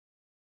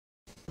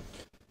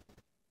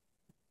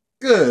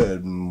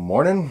Good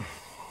morning.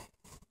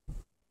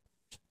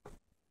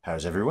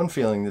 How's everyone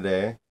feeling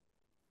today?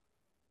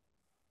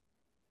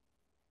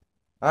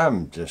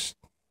 I'm just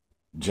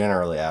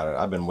generally out of it.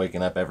 I've been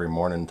waking up every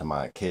morning to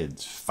my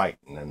kids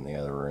fighting in the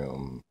other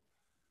room,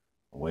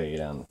 way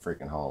down the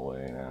freaking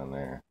hallway down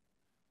there.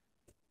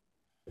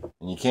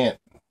 And you can't.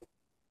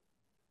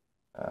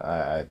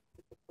 I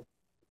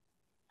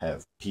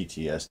have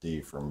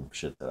PTSD from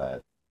shit that I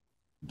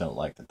don't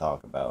like to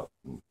talk about.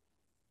 I'm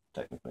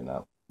technically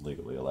not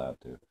legally allowed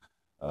to.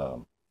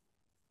 Um,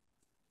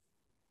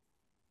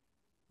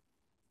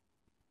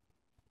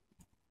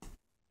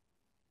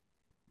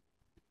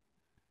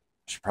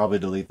 should probably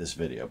delete this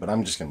video, but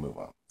I'm just gonna move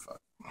on. Fuck.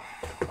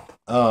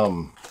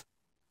 Um.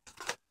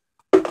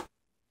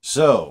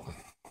 So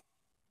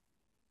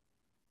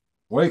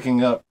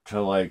waking up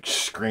to like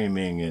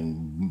screaming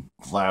and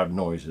loud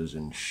noises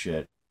and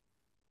shit.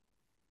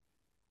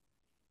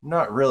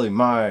 Not really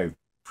my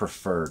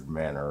preferred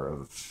manner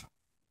of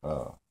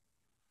uh,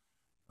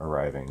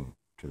 arriving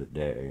to the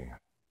day.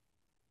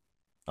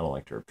 I don't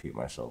like to repeat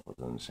myself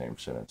within the same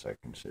sentence. I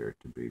consider it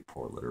to be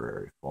poor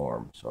literary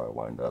form, so I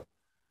wind up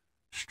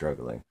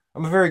struggling.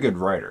 I'm a very good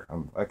writer.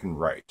 I can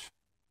write.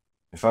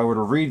 If I were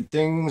to read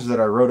things that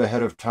I wrote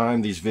ahead of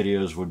time, these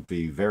videos would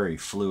be very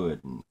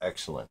fluid and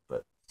excellent,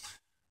 but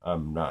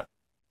I'm not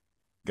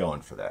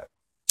going for that.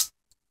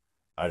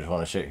 I just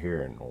want to sit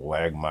here and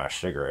wag my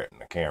cigarette in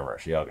the camera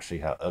so y'all can see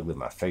how ugly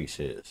my face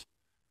is.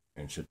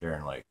 And sit there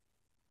and like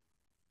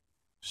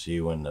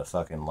see when the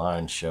fucking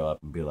lines show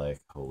up and be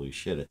like, holy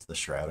shit, it's the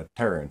Shroud of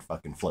Turin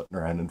fucking floating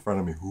around in front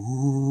of me.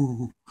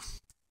 Ooh.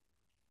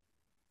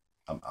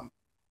 I'm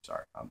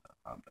sorry. I'm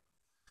done.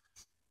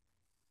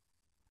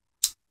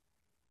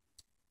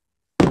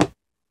 I'm done.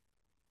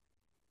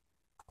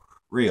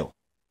 Real.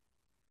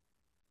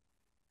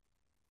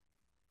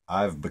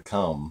 I've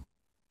become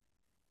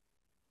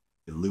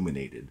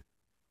illuminated,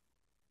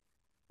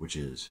 which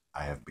is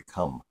I have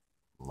become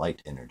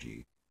light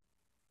energy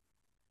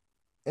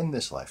in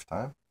this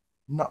lifetime,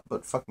 not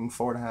but fucking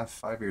 4.5,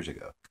 5 years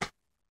ago.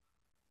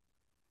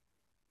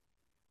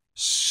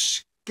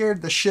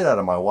 Scared the shit out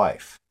of my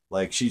wife.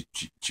 Like, she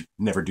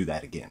never do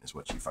that again, is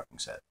what she fucking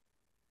said.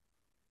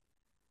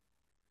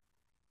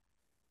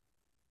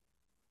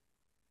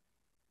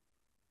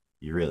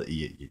 You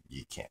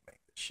can't make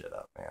this shit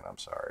up, man. I'm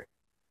sorry.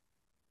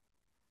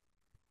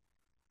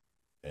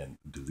 And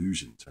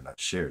delusions are not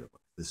shared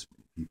among this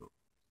many people.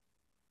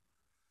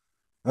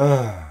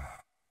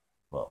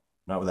 Well,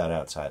 not without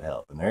outside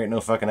help. And there ain't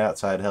no fucking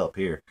outside help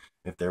here.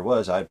 If there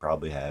was, I'd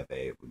probably have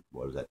a,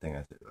 what was that thing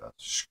I said? A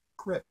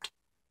script.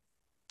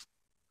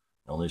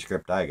 The only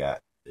script I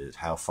got is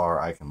how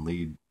far I can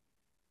lead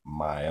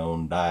my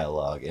own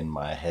dialogue in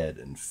my head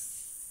and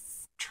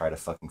try to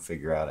fucking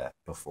figure out it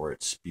before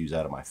it spews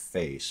out of my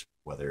face,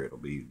 whether it'll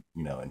be,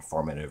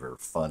 informative or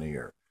funny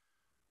or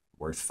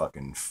worth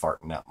fucking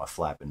farting out my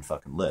flapping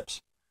fucking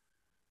lips.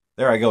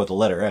 There I go with the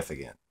letter F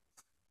again.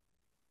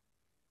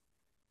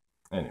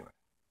 Anyway,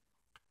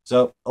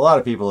 so a lot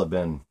of people have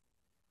been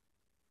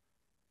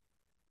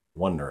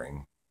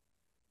wondering,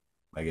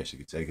 I guess you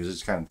could say, because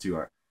it's kind of too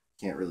hard.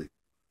 Can't really.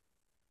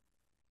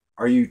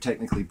 Are you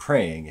technically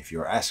praying if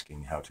you're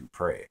asking how to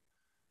pray?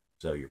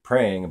 So you're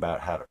praying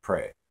about how to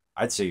pray.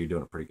 I'd say you're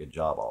doing a pretty good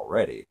job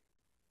already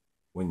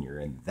when you're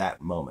in that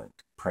moment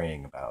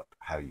praying about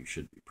how you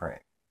should be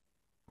praying.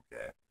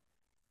 Okay.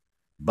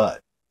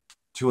 But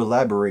to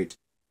elaborate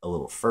a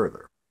little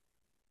further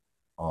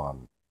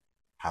on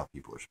how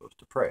people are supposed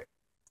to pray,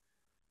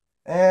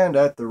 and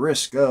at the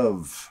risk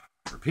of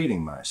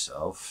repeating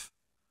myself,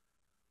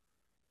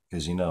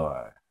 because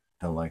I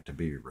don't like to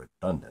be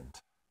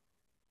redundant,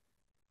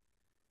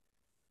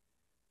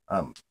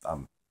 I'm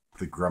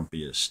the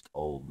grumpiest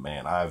old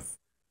man.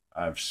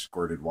 I've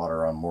squirted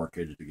water on more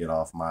kids to get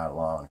off my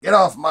lawn. Get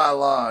off my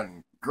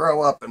lawn!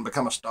 Grow up and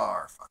become a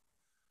star. Fuck.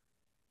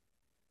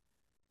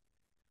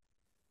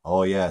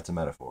 Oh yeah, it's a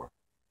metaphor.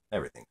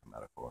 Everything's a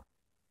metaphor.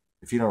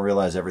 If you don't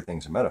realize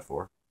everything's a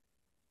metaphor,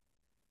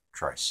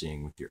 try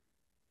seeing with your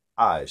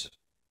eyes,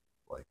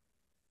 like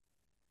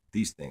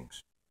these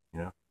things,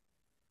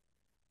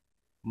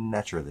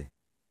 naturally.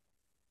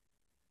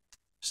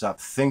 Stop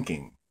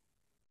thinking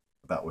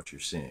about what you're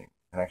seeing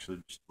and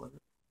actually just let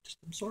it, just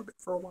absorb it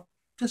for a while.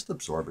 Just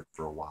absorb it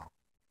for a while.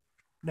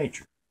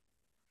 Nature.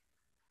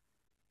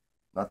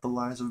 Not the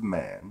lies of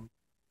man,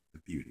 the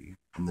beauty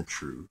and the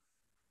truth,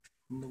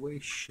 and the way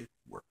shit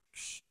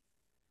works.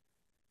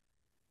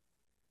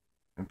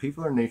 And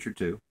people are nature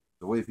too.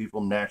 The way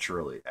people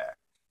naturally act,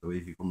 the way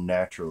people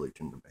naturally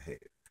tend to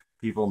behave.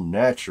 People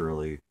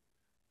naturally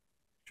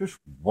just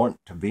want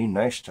to be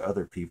nice to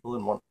other people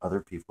and want other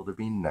people to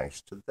be nice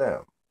to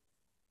them.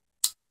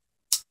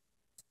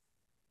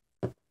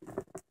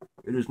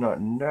 It is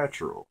not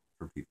natural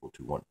for people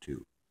to want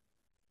to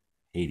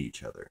hate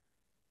each other.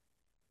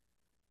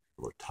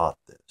 People are taught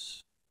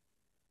this.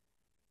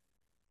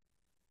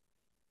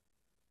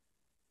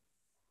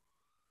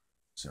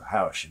 So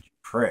how should you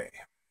pray?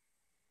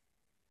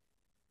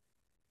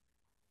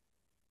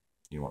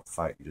 You want to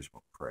fight, you just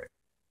want to pray.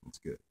 It's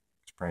good.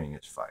 It's praying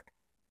is fighting.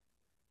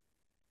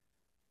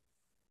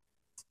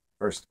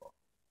 First of all,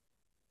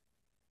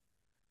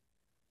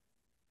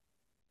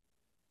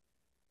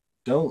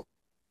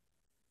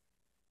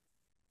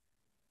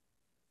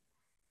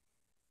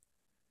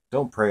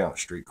 don't pray on a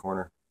street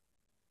corner.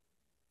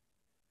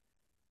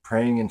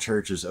 Praying in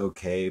church is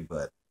okay,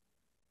 but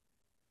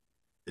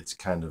it's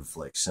kind of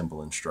like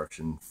simple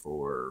instruction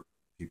for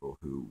people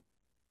who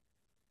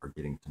are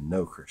getting to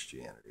know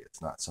Christianity.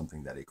 It's not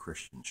something that a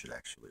Christian should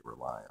actually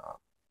rely on.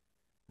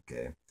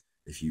 Okay?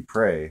 If you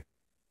pray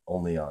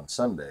only on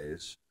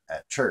Sundays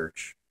at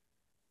church,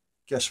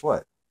 guess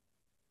what?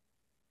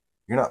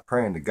 You're not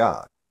praying to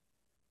God.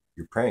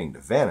 You're praying to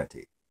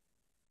vanity.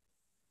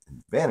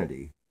 And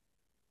vanity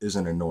is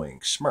an annoying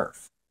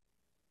smurf.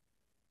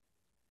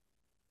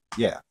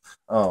 Yeah.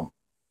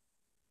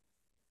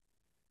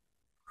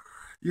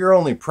 You're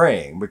only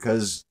praying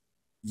because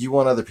you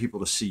want other people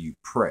to see you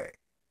pray.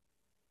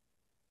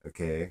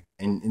 Okay?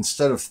 And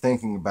instead of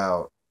thinking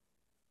about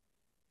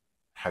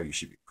how you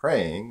should be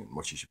praying and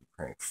what you should be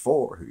praying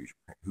for,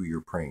 who you're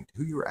praying to,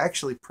 who you're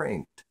actually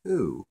praying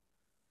to,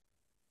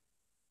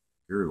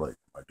 you're like,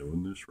 am I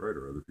doing this right?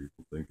 Are other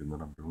people thinking that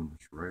I'm doing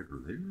this right?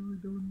 Are they really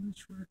doing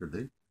this right? Are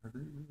they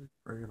really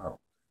praying? I don't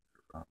think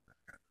they're not that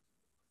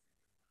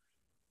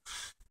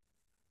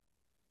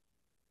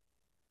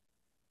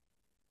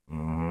kind.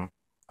 Mm-hmm.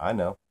 I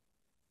know.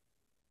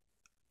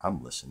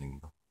 I'm listening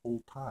the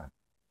whole time.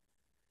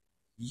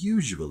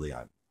 Usually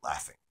I'm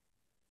laughing.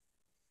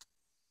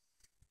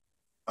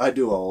 I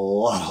do a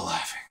lot of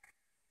laughing.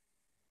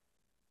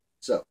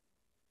 So,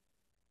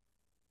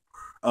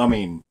 I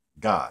mean,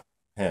 God,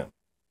 him,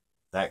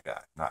 that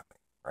guy, not me,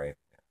 right?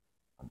 Yeah,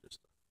 I'm just.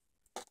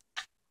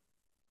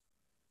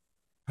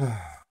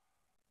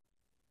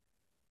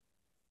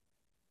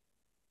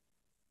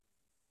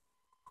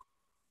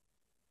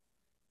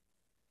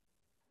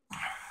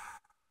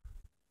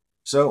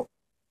 So,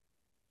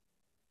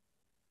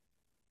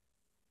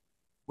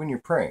 when you're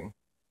praying,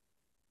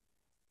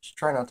 just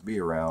try not to be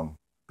around a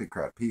big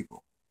crowd of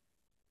people,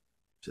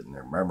 sitting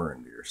there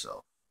murmuring to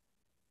yourself.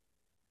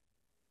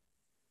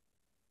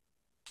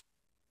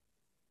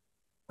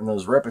 And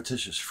those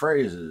repetitious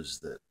phrases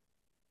that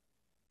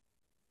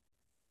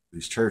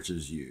these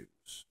churches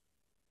use,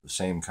 the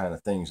same kind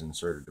of things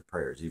inserted to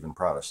prayers, even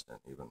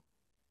Protestant, even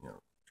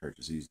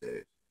churches these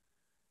days,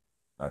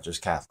 not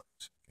just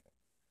Catholics.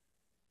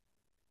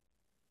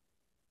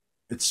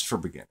 It's for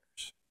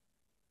beginners.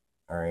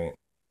 All right.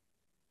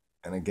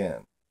 And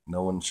again,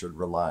 no one should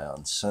rely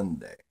on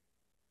Sunday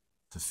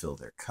to fill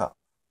their cup.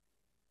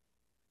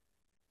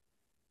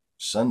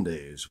 Sunday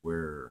is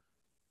where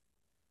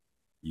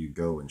you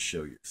go and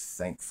show your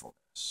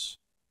thankfulness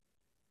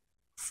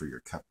for your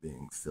cup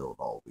being filled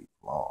all week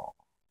long.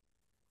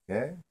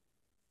 Okay?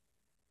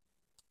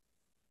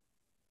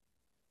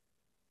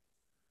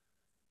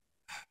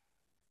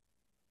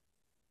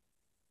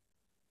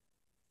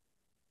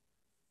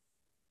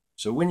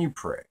 So when you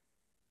pray,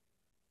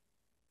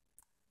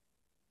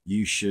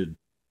 you should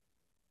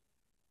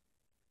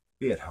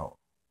be at home,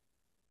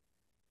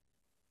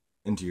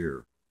 into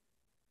your,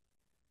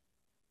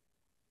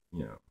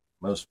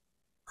 most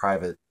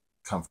private,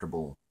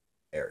 comfortable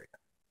area,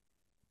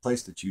 a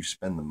place that you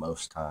spend the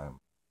most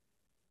time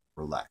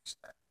relaxed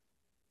at.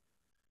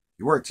 If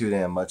you work too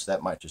damn much,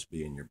 that might just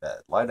be in your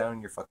bed. Lie down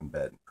in your fucking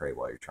bed and pray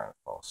while you're trying to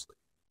fall asleep.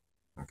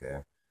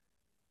 Okay?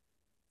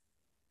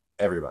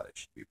 Everybody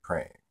should be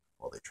praying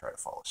while they try to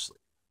fall asleep.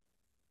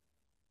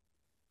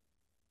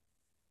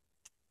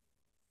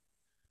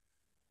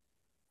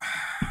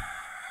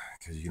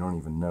 Because you don't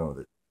even know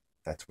that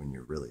that's when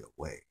you're really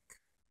awake.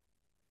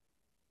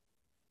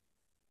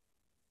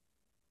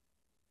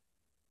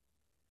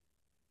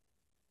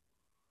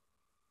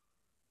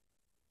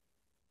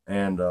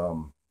 And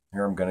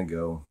here I'm going to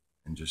go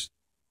and just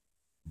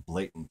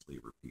blatantly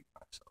repeat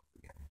myself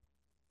again,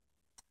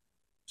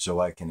 so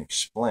I can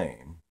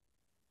explain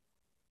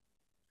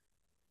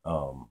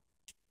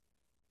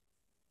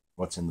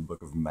what's in the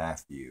book of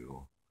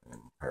Matthew,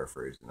 and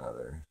paraphrased in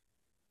others.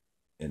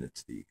 And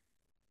it's the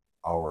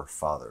Our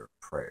Father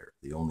prayer,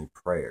 the only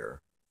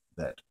prayer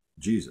that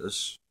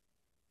Jesus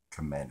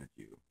commanded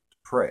you to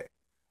pray.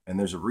 And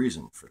there's a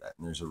reason for that.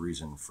 And there's a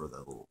reason for the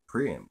little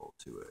preamble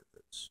to it.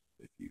 That's,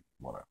 if you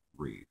want to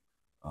read.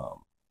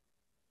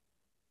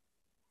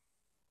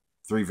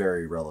 Three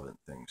very relevant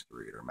things to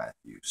read are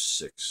Matthew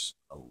 6,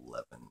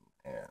 11,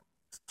 and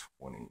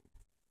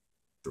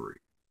 23.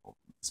 Well,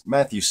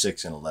 Matthew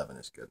 6 and 11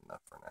 is good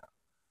enough for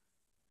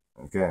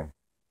now. Okay.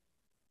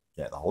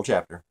 Yeah, the whole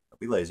chapter. Don't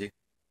be lazy.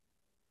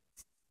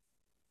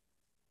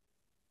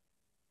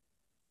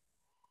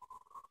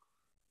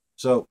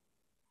 So,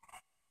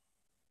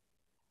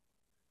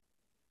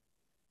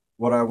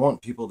 what I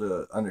want people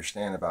to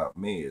understand about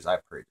me is I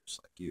pray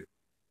just like you.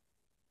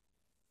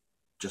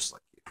 Just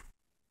like you.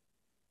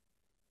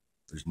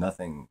 There's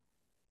nothing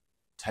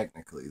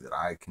technically that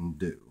I can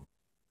do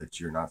that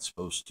you're not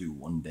supposed to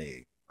one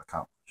day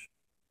accomplish.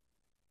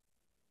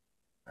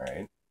 All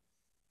right?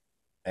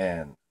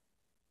 And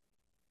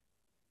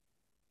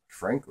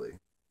frankly,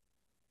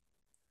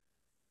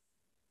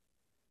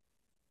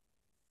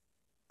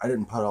 I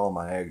didn't put all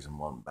my eggs in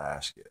one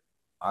basket.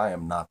 I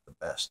am not the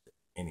best at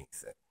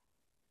anything.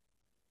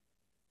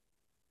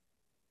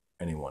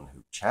 Anyone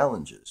who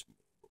challenges me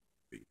will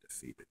be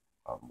defeated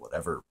on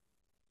whatever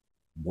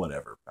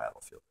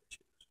battlefield they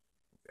choose.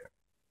 Okay,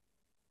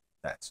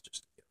 that's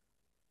just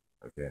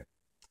a given. Okay,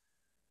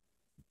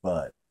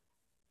 but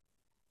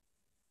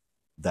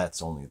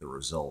that's only the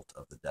result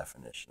of the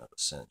definition of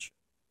ascension.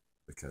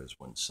 Because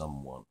when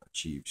someone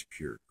achieves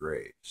pure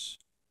grace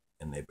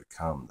and they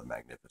become the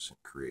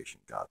magnificent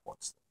creation God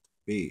wants them to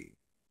be,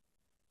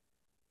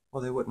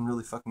 well, they wouldn't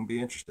really fucking be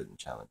interested in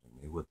challenging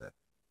me, would they?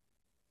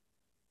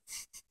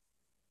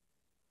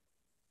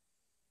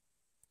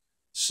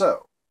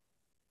 So,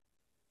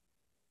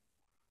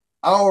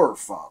 our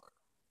Father.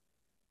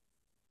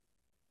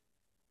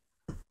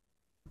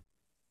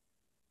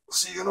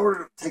 See, in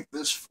order to take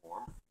this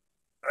form,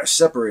 I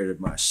separated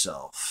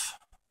myself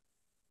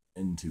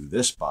into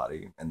this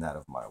body and that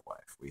of my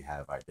wife. We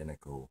have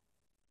identical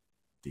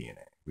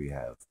DNA. We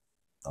have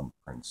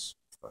thumbprints,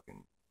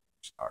 fucking,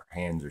 our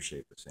hands are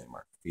shaped the same,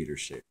 our feet are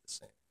shaped the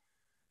same.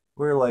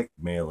 We're like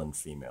male and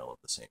female of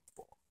the same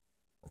form.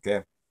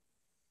 Okay?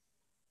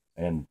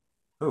 And,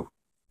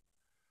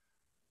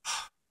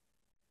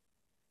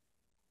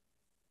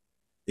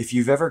 if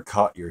you've ever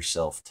caught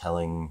yourself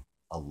telling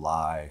a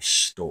lie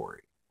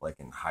story, like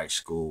in high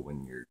school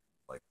when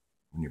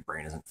when your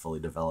brain isn't fully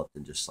developed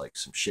and just like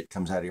some shit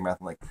comes out of your mouth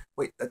and like,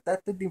 wait,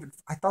 that didn't even,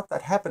 I thought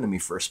that happened to me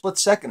for a split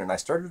second and I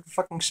started to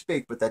fucking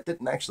speak, but that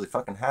didn't actually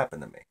fucking happen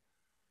to me.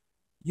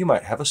 You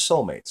might have a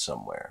soulmate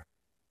somewhere,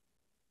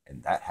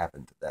 and that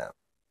happened to them.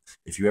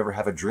 If you ever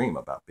have a dream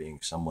about being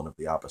someone of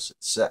the opposite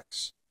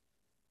sex,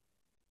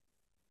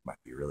 it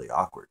might be really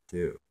awkward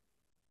too.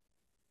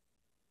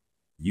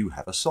 You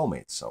have a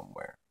soulmate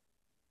somewhere,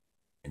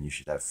 and you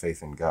should have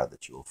faith in God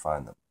that you will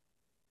find them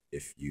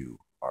if you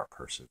are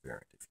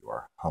perseverant, if you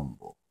are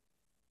humble,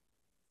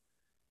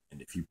 and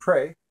if you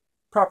pray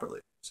properly.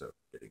 So,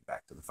 getting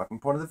back to the fucking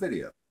point of the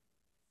video.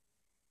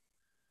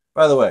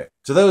 By the way,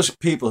 to those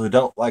people who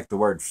don't like the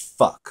word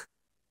fuck,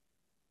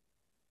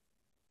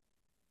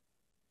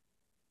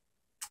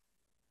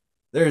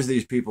 there's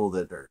these people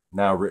that are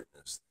now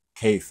written as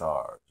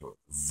Cathars or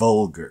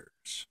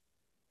vulgars.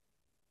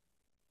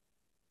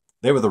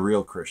 They were the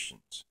real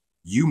Christians.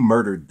 You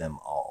murdered them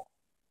all.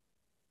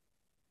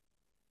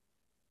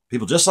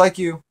 People just like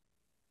you.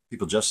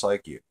 People just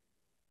like you.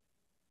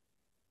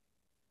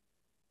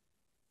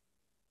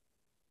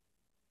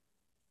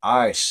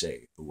 I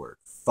say the word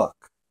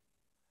fuck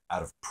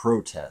out of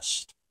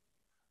protest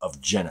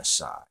of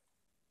genocide.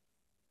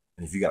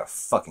 And if you got a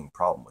fucking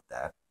problem with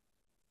that,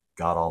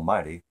 God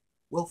Almighty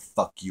will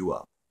fuck you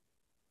up.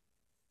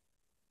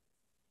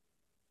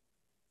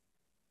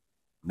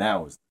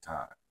 Now is the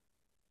time.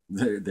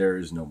 There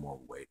is no more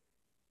waiting.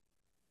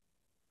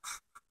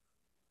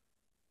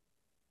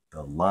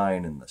 The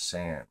line in the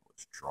sand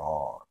was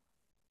drawn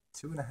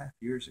 2.5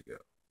 years ago.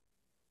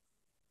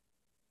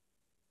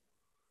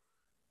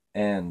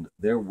 And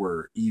there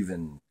were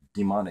even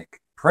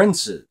demonic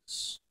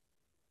princes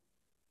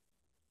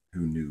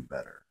who knew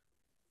better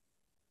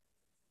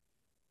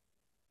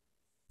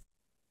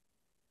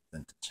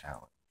than to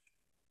challenge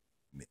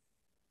me.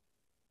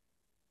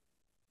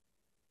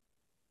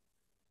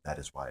 That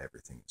is why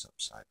everything is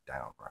upside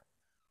down right now.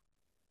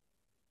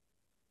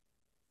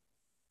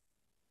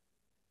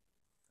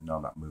 No,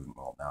 I'm not moving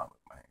all down with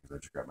my hands. I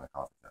just grabbed my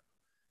coffee cup.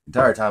 The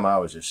entire time I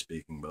was just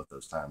speaking, both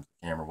those times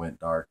the camera went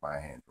dark, my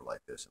hands were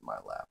like this in my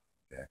lap.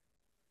 Okay?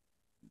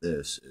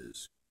 This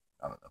is,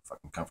 I don't know,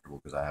 fucking comfortable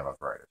because I have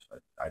arthritis.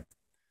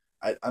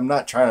 I'm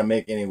not trying to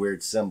make any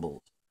weird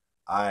symbols.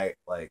 I,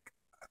 like,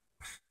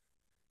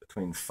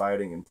 between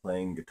fighting and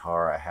playing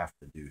guitar, I have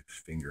to do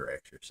finger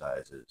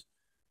exercises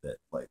that,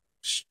 like,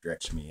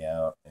 stretch me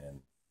out.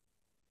 And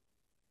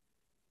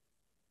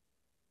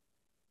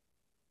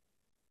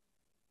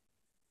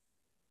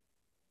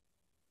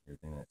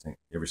everything that thing.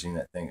 You ever seen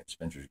that thing at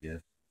Spencer's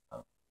Gift?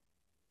 Oh.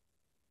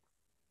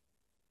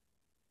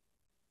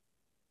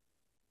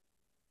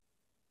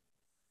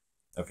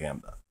 Okay, I'm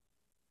done.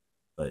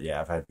 But yeah,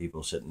 I've had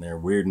people sitting there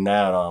weirding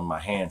out on my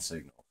hand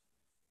signals.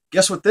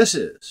 Guess what this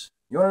is?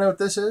 You want to know what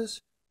this is?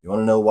 You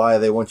want to know why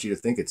they want you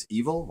to think it's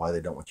evil? Why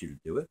they don't want you to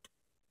do it?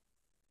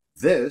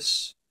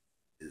 This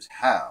is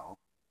how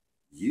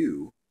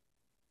you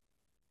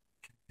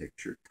can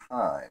picture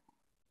time.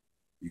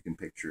 You can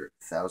picture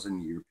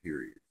 1,000-year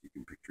periods. You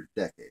can picture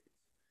decades.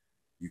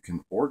 You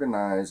can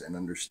organize and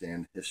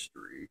understand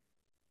history.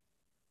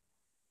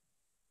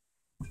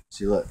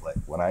 See, look, like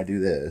when I do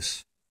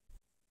this,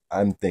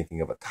 I'm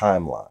thinking of a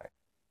timeline.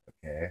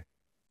 Okay?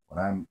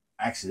 When I'm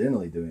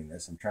accidentally doing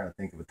this, I'm trying to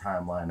think of a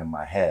timeline in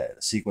my head,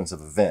 a sequence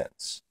of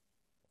events.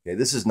 Okay,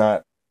 this is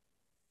not.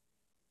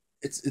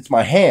 It's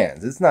my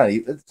hands. It's not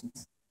even.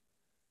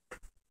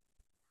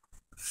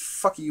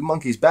 Fuck are you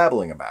monkeys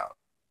babbling about?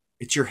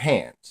 It's your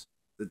hands.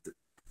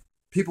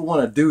 People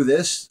want to do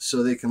this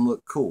so they can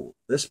look cool.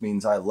 This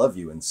means I love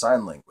you in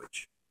sign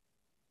language.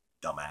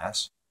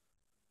 Dumbass.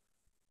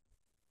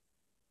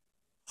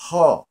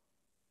 Huh.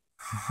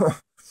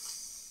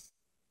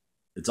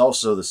 It's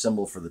also the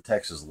symbol for the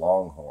Texas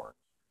Longhorn.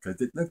 Because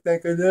it looks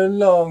like a little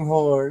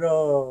longhorn.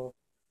 Oh.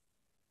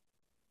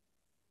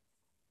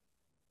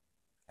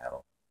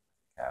 Cattle.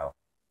 Cow.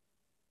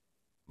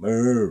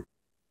 Moo.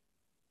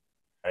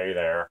 Hey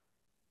there.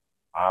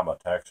 I'm a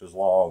Texas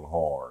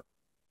Longhorn.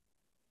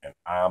 And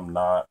I'm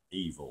not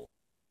evil.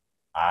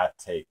 I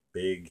take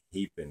big,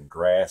 heaping,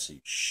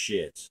 grassy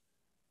shits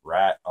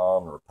right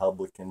on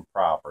Republican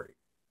property.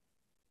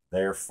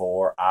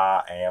 Therefore,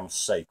 I am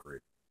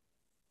sacred.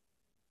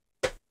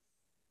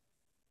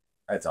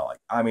 That's all.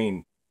 I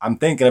mean, I'm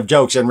thinking of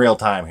jokes in real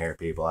time here,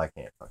 people. I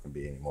can't fucking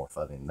be any more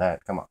funny than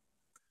that. Come on.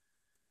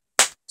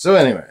 So,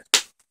 anyway,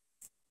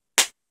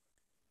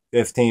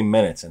 15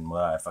 minutes, and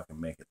I fucking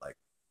make it like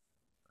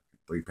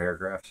 3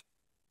 paragraphs.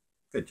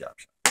 Good job,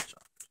 Sean. Good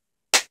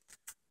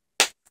job.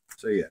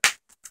 So, yeah.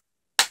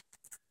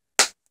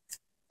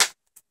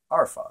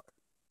 Our Father,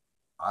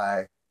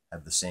 I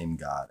have the same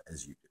God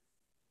as you do.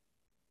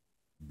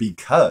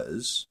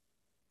 Because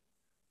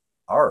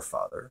our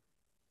Father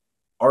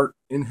art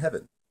in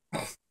heaven.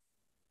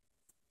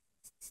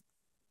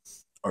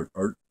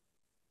 Art.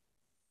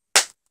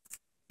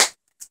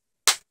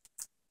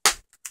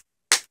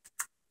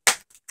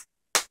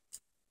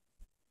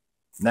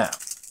 Now,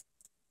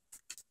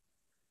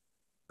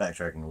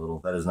 backtracking a little,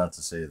 that is not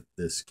to say that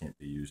this can't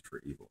be used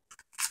for evil.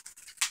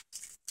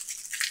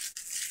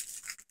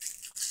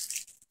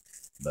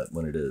 But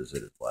when it is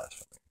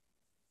blasphemy.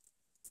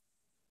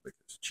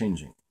 Because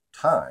changing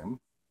time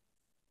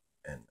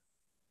and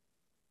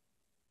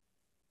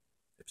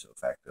ipso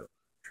facto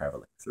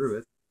traveling through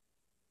it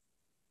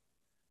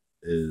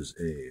is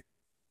a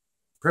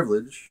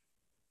privilege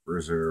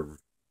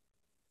reserved,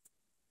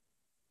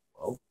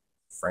 well,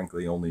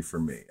 frankly, only for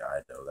me.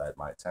 I know that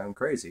might sound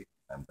crazy.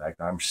 In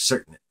fact, I'm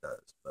certain it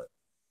does. But,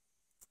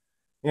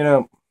 you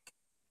know,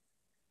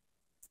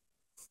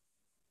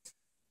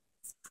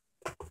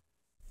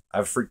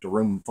 I've freaked a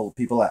room full of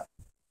people out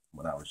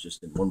when I was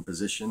just in one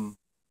position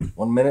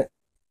 1 minute.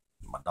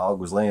 My dog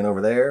was laying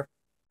over there.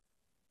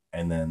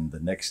 And then the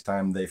next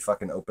time they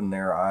fucking opened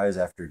their eyes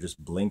after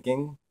just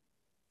blinking,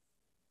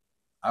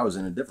 I was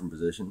in a different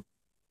position,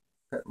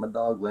 petting my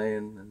dog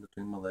laying in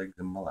between my legs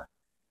and my lap.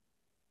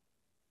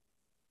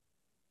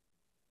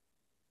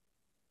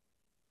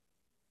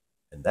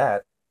 And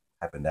that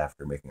happened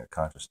after making a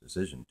conscious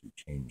decision to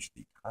change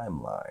the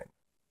timeline.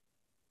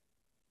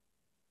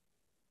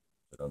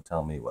 So don't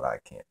tell me what I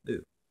can't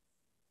do.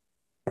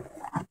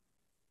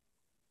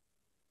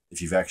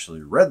 If you've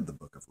actually read the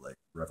book of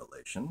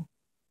Revelation,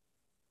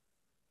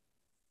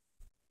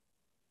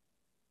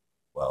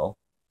 well,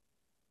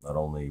 not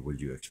only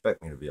would you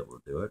expect me to be able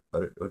to do it,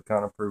 but it would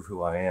kind of prove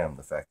who I am.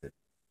 The fact that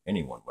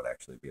anyone would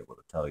actually be able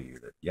to tell you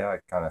that, yeah, I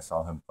kind of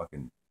saw him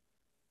fucking,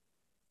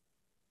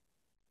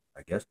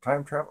 I guess,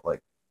 time travel.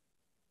 Like,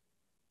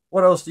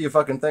 what else do you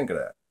fucking think of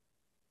that?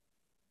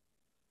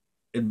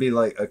 It'd be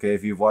like, okay,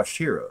 if you've watched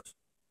Heroes,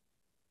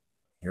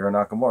 Hiro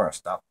Nakamura,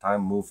 stop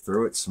time, move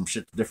through it, some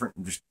shit's different,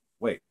 and just,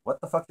 wait,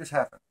 what the fuck just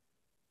happened?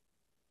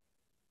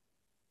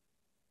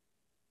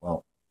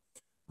 Well,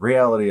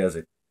 reality as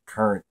it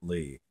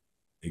currently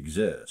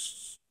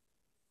exists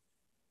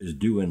is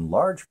due in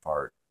large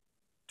part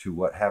to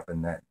what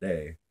happened that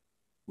day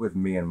with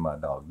me and my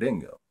dog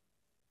Dingo.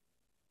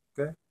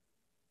 Okay?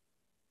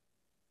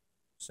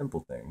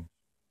 Simple thing.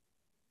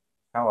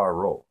 How I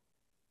roll.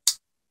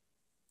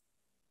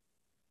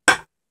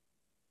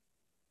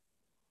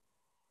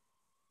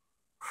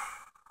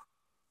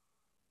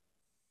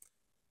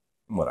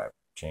 And what I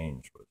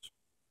changed was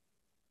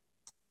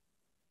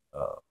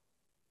a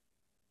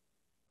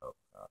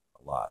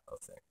lot of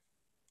things.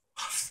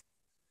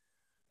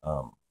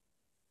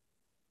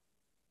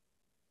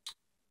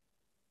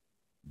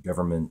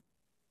 Government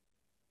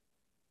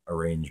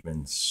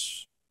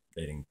arrangements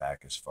dating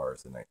back as far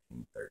as the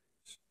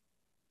 1930s.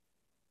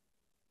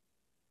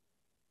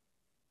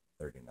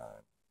 39,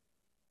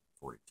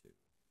 42,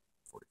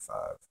 45,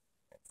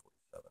 and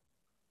 47.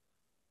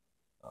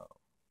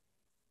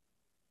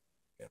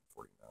 Again,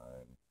 49,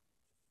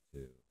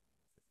 52,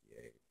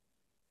 58.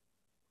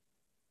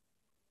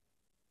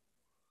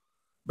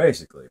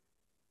 Basically,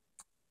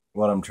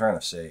 what I'm trying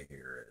to say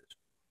here is,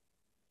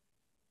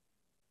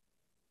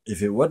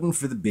 if it wasn't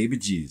for the baby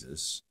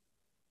Jesus,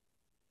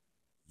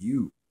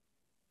 you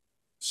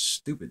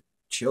stupid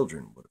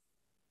children would have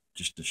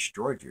just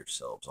destroyed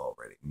yourselves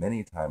already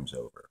many times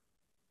over.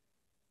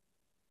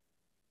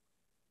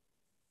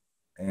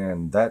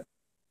 And that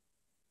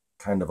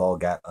kind of all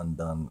got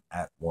undone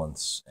at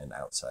once and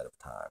outside of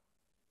time.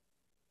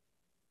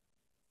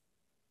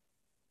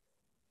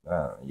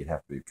 You'd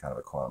have to be kind of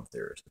a quantum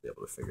theorist to be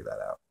able to figure that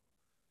out.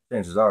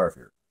 Chances are, if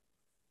you're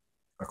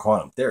a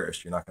quantum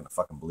theorist, you're not going to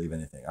fucking believe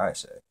anything I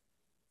say,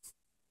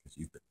 because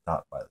you've been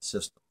taught by the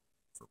system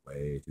for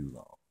way too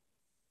long.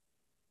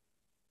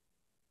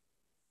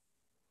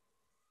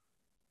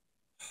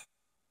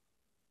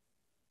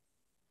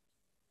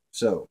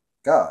 So,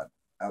 God,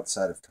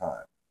 outside of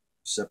time,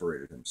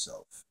 separated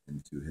himself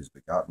into his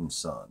begotten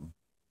Son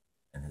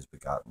and his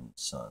begotten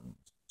Son's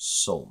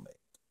soulmate.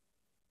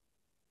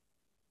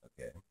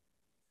 Okay?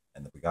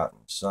 And the begotten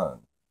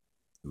Son,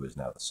 who is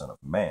now the Son of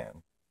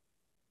Man,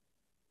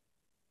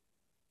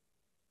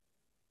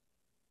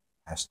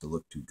 has to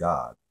look to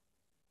God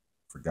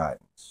for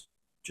guidance,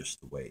 just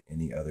the way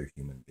any other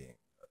human being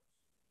does.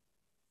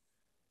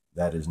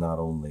 That is not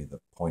only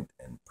the point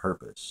and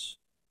purpose,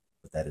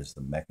 but that is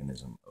the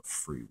mechanism of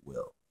free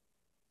will.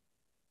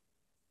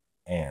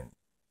 And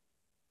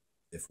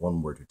if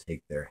one were to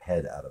take their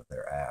head out of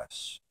their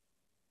ass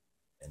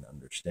and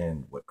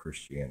understand what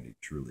Christianity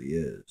truly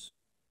is,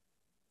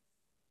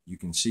 you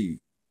can see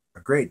a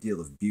great deal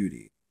of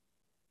beauty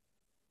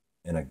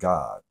in a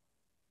God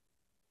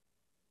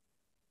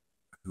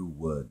who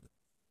would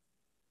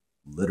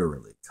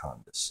literally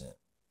condescend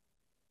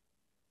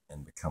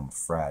and become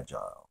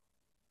fragile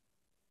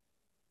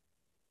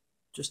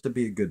just to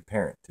be a good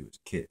parent to his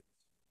kids.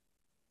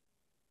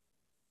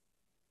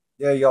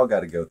 Yeah, y'all got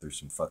to go through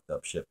some fucked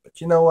up shit,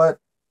 but you know what?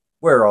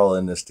 We're all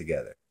in this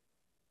together.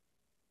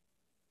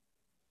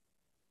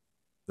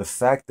 The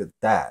fact that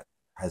that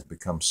has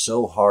become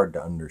so hard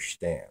to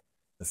understand,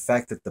 the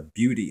fact that the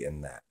beauty in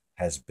that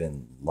has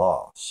been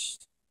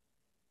lost,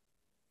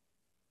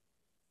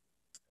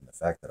 and the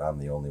fact that I'm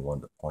the only one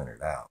to point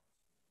it out,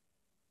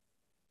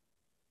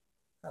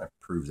 kind of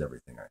proves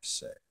everything I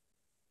say.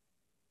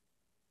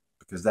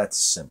 Because that's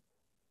simple.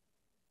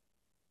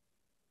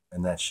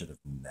 And that should have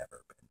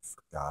never been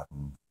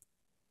forgotten.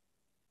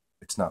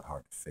 It's not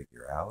hard to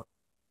figure out.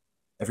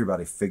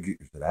 Everybody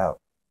figures it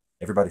out.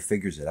 Everybody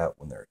figures it out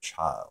when they're a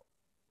child,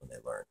 when they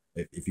learn.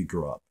 If you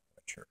grow up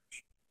in a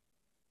church,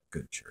 a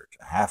good church,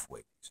 a halfway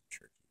decent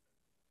church,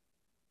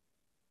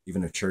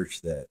 even a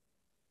church that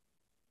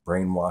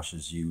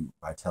brainwashes you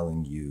by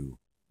telling you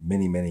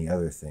many, many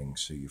other things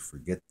so you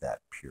forget that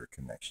pure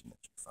connection that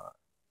you find.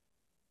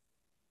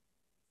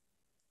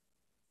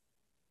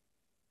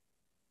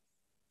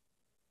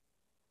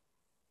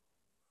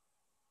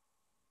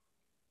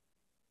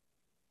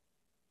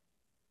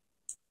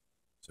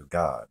 So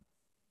God,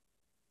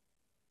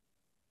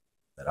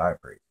 that I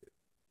pray to,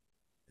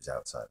 is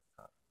outside of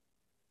time.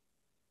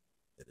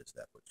 It is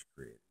that which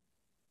created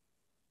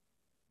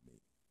me.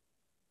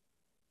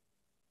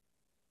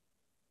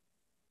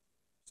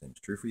 Same is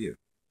true for you.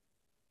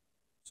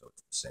 So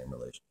it's the same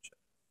relationship.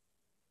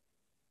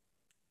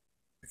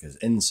 Because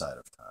inside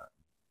of time,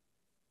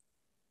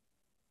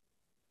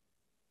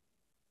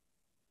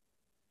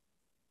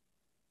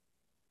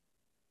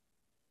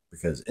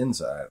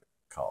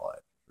 call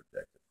it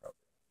rejected probably.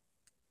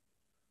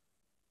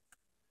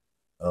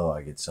 Oh,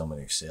 I get so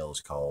many sales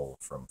calls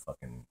from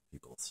fucking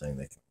people saying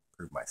they can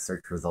improve my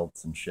search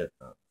results and shit.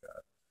 Oh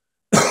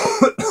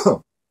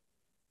god.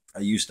 I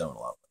used to own a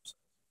lot of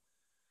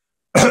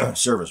websites.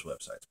 Service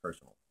websites,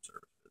 personal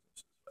service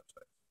businesses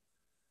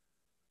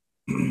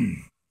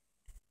websites.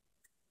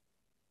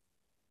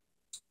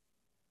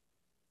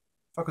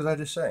 Fuck was I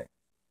just saying?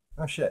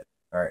 Oh shit.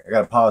 Alright, I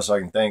gotta pause so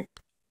I can think.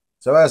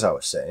 So as I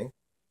was saying,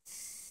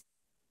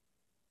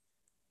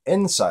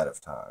 inside of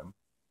time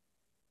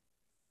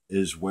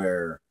is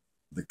where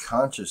the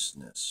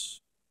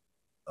consciousness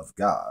of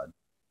God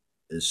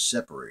is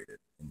separated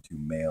into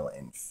male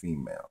and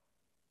female.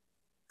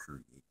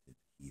 Created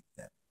he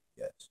them,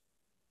 yes.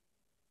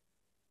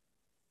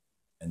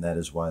 And that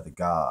is why the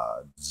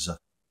gods,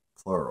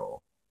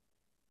 plural,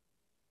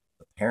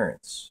 the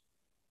parents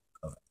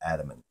of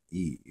Adam and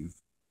Eve,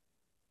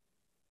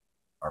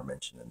 are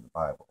mentioned in the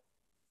Bible.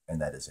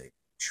 And that is a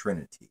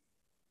trinity.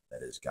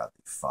 That is God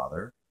the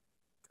Father,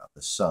 God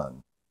the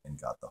Son, and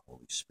God the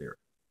Holy Spirit.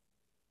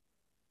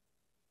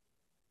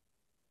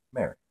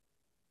 Mary,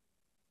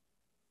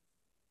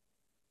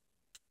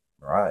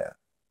 Mariah,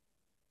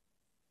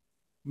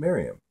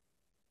 Miriam,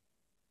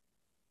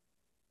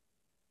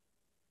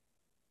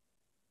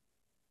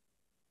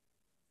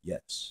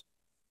 yes.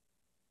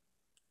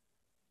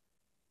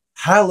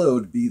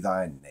 Hallowed be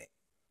thy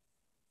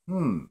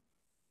name.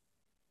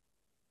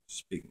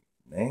 Speaking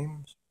of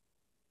names,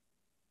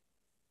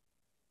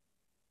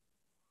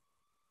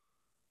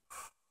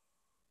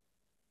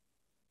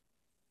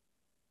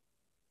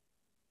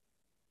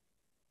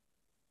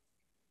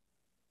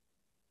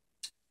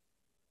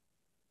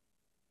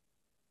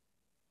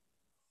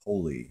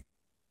 holy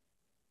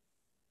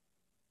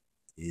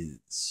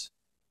is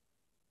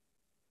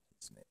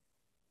his name.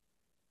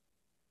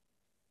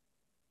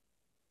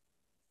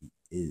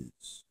 He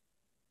is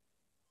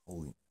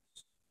holiness.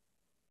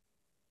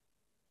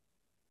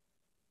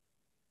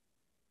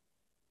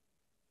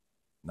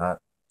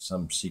 Not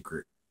some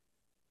secret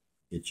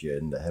get you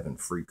into heaven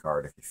free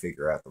card if you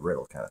figure out the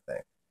riddle kind of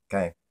thing.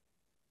 Okay?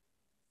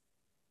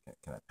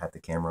 Can I pat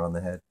the camera on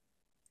the head?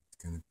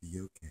 It's gonna be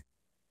okay.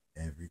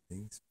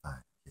 Everything's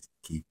fine. Just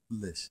keep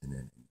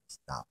listening and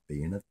stop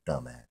being a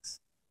dumbass.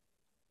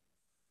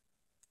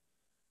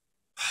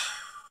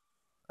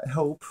 I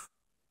hope.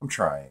 I'm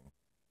trying.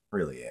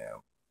 Really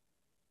am.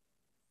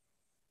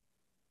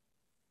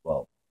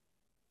 Well,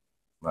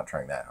 I'm not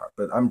trying that hard,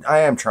 but I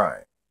am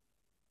trying.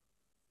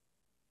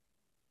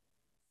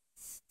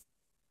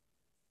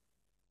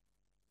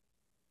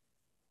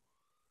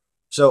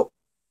 So,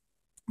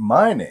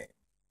 my name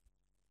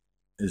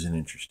is an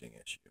interesting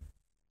issue.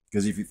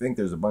 Because if you think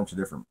there's a bunch of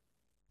different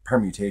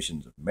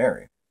permutations of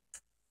Mary,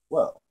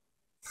 well,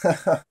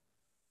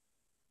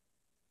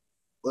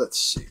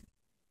 let's see.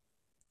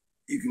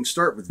 You can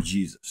start with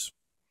Jesus.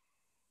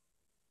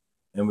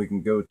 And we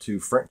can go to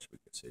French. We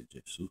could say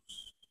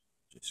Jesus,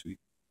 Je suis.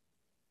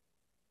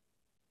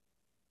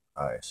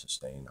 I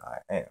sustain, I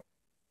am.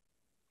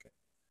 Okay.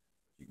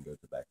 You can go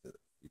back to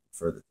even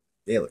further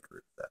Gaelic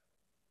root of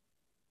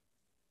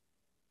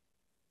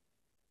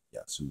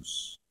that.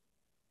 Jesus.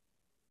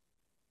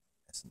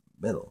 That's in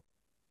the middle.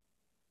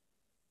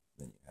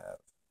 Then you have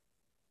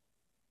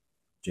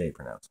J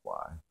pronounced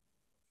Y.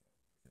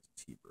 Because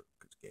it's Hebrew.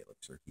 Because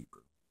Gaelics are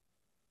Hebrew.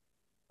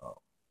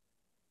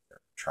 They're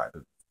a tribe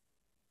of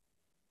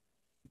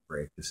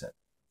Hebraic descent.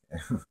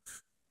 Okay.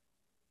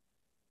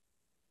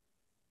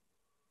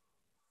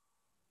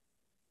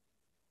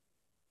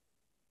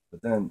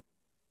 But then,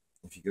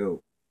 if you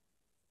go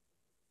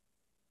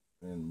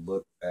and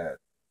look at,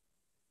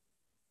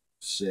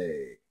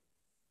 say,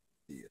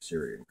 the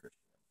Assyrian Christian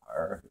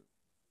Empire, who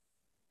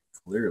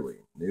clearly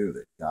knew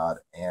that God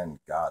and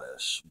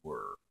Goddess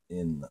were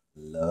in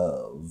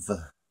love,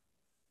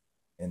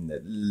 and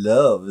that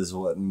love is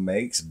what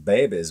makes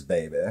babies,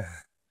 baby. Yeah,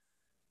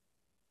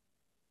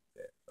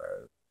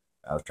 sorry.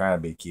 I was trying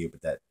to be cute,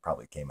 but that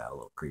probably came out a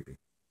little creepy.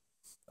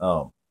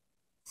 Love.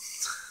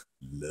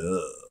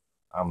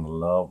 I'm the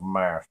love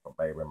master,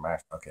 baby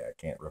master. Okay, I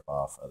can't rip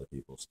off other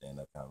people's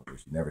stand-up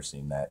comedies. You've never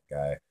seen that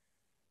guy.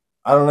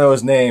 I don't know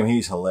his name.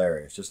 He's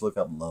hilarious. Just look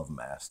up Love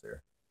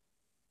Master.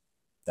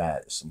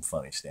 That is some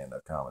funny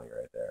stand-up comedy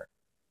right there.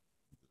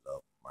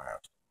 Love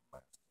master,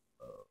 master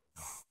love.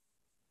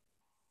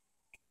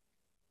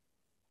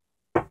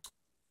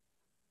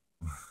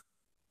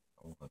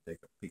 I want to take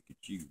a peek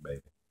at you,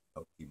 baby.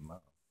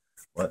 Pokemon.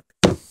 What?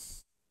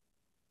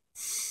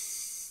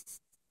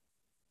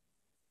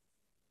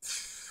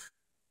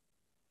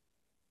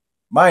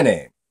 My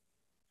name.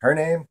 Her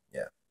name?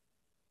 Yeah.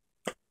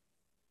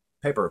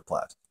 Paper or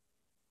plastic?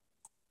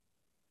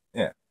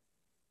 Yeah.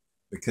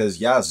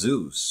 Because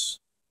Yazoo,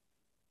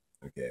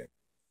 okay,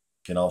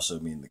 can also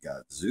mean the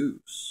god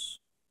Zeus.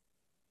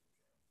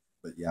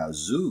 But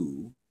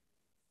Yazoo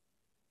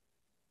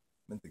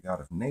meant the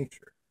god of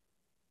nature,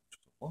 which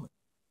was a woman.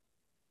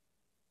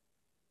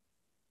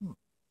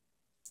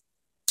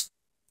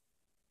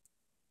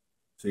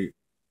 See,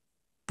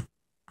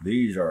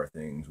 these are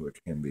things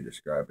which can be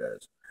described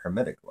as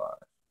hermetic lies.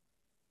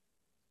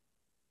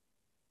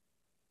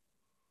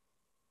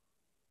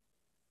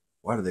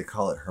 Why do they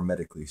call it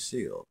hermetically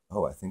sealed?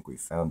 Oh, I think we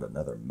found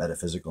another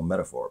metaphysical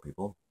metaphor,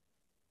 people.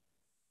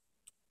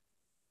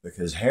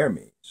 Because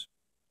Hermes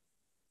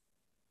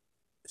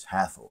is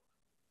Hathor.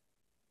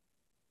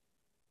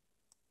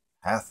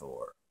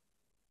 Hathor,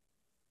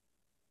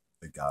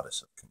 the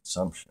goddess of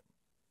consumption,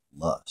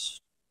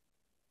 lust,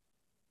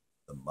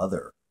 the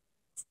mother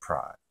of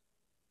pride,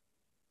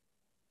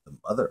 the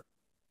mother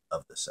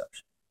of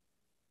deception,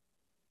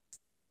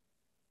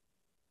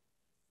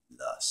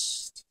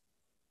 lust.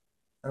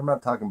 And I'm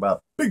not talking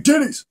about big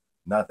titties,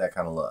 not that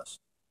kind of lust.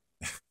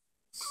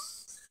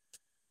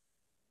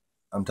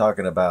 I'm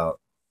talking about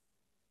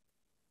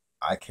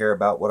I care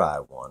about what I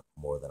want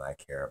more than I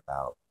care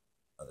about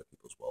other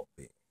people's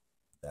well-being.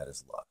 That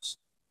is lust.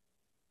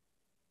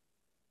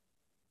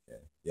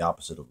 Okay. The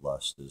opposite of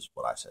lust is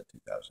what I said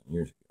 2,000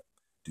 years ago.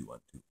 Do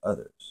unto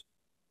others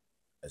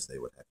as they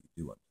would have you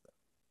do unto them.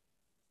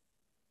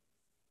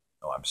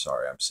 Oh, I'm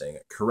sorry, I'm saying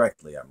it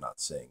correctly. I'm not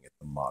saying it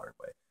the modern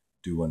way.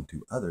 Do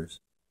unto others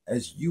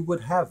as you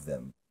would have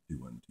them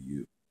do unto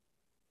you.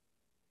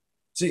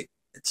 See,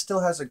 it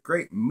still has a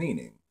great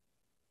meaning,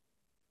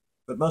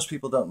 but most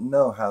people don't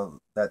know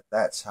how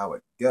that's how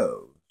it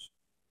goes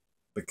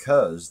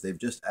because they've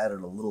just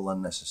added a little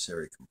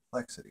unnecessary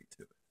complexity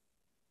to it.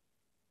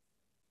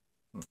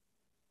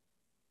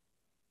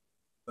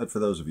 But for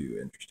those of you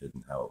interested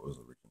in how it was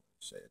originally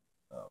said,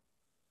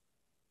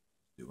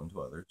 do unto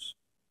others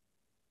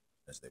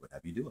as they would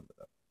have you do unto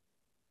them.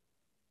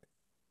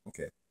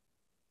 Okay.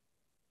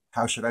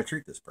 How should I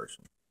treat this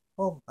person?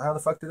 Well, how the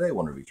fuck do they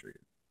want to be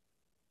treated?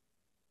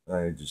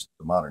 The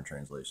modern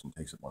translation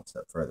takes it one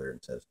step further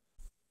and says,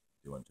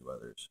 do unto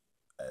others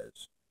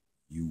as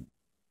you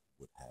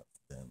would have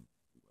them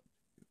do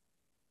unto you.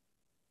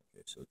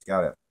 Okay, so it's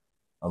got to,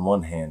 on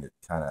one hand, it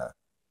kind of,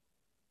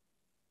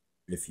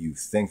 if you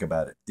think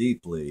about it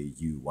deeply,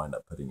 you wind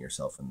up putting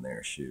yourself in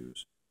their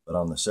shoes. But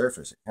on the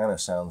surface, it kind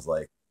of sounds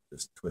like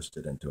just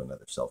twisted into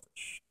another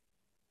selfish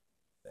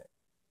thing.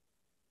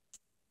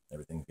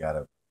 Everything's got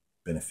to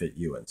benefit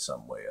you in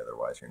some way,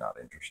 otherwise you're not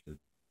interested.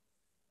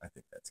 I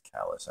think that's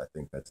callous. I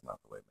think that's not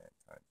the way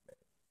mankind's made.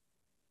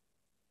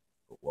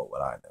 But what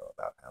would I know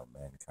about how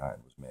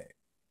mankind was made?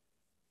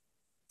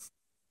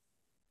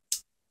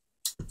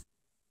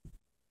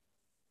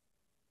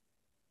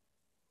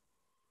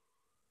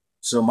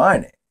 So my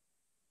name,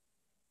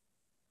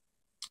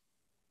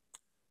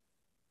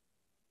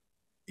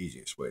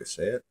 easiest way to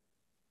say it,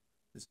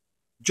 is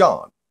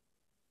John.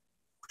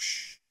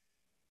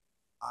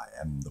 I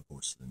am the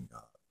porcelain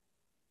god.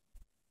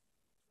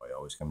 I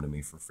always come to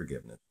me for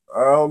forgiveness.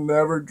 I'll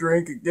never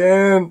drink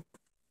again.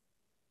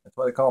 That's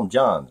why they call them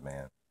Johns,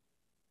 man.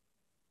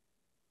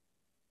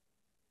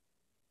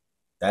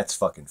 That's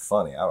fucking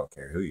funny. I don't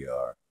care who you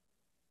are.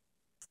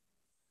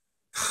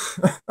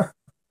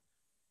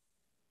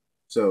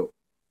 So,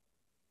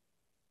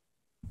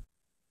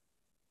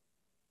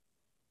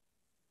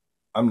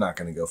 I'm not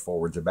going to go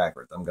forwards or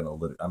backwards. I'm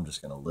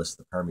just going to list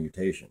the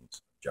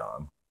permutations,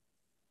 John,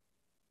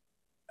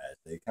 as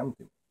they come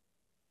to me.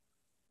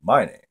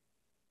 My name,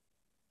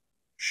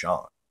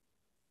 Sean,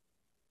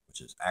 which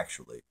is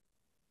actually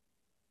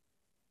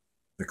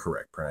the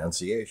correct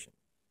pronunciation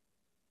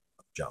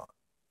of John.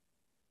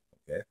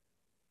 Okay?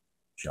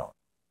 Sean.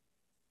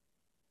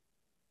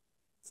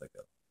 It's like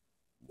a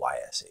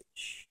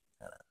YSH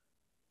kind of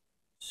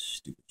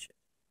stupid shit.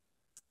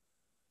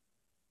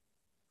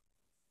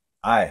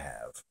 I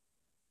have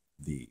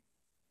the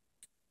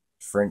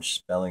French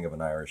spelling of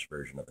an Irish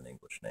version of an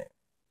English name.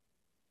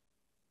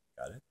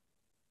 Got it?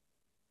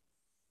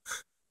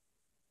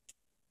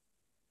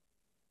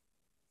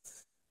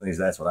 At least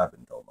that's what I've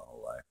been told my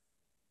whole life.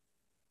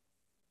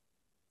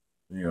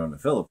 When you're in the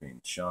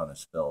Philippines, Sean is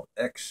spelled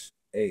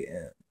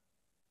X-A-N.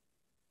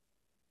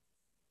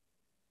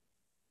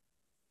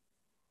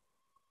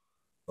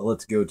 But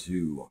let's go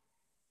to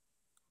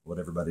what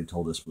everybody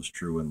told us was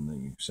true in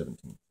the 17th,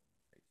 18th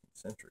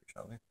century,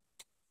 shall we?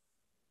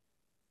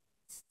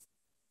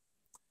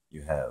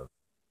 You have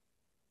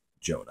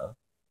Jonah.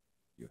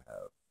 You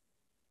have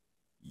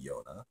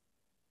Yonah,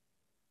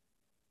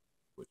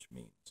 which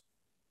means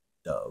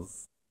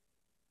dove.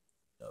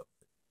 Dove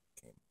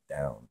that came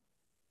down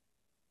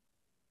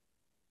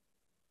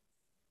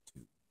to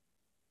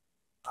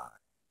I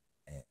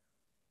am.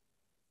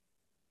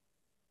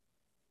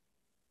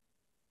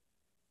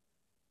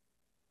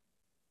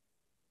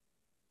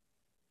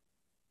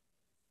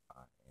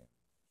 I am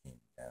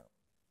came down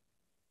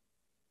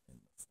in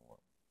the form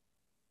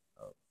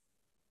of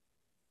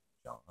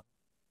John.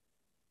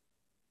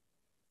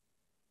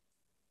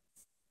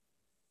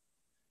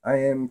 I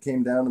am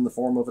came down in the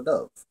form of a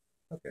dove.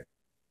 Okay.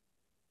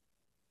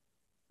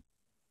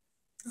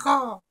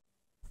 I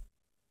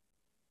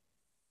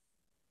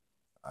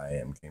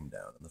am came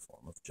down in the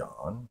form of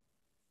John.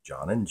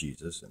 John and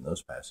Jesus in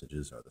those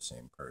passages are the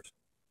same person.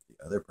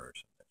 The other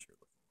person that you're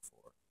looking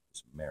for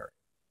is Mary.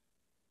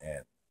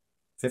 And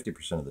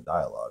 50% of the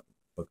dialogue in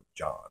the book of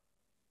John,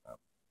 I'm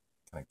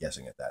kind of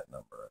guessing at that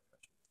number. I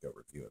should go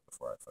review it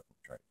before I fucking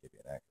try to give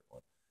you an accurate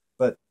one.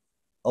 But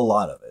a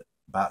lot of it,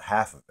 about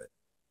half of it,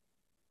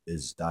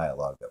 is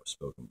dialogue that was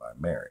spoken by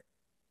Mary.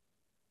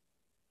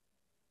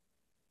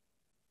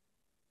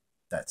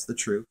 That's the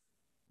truth.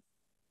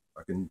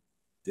 I can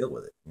deal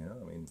with it, you know?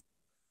 I mean,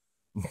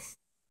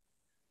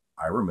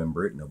 I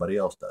remember it. Nobody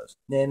else does.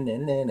 Nah, nah,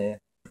 nah, nah.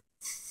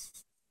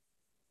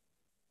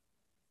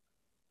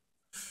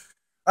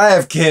 I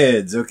have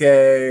kids,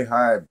 okay?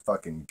 I'm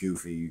fucking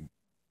goofy.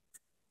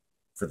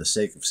 For the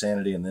sake of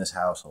sanity in this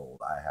household,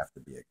 I have to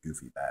be a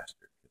goofy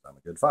bastard because I'm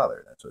a good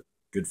father. That's what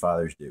good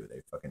fathers do. They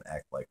fucking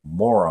act like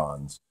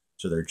morons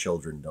so their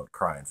children don't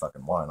cry and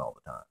fucking whine all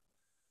the time.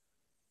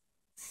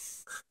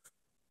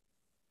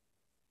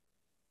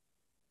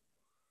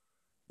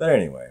 But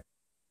anyway,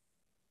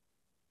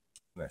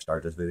 can I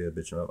start this video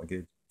bitching about my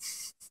kids?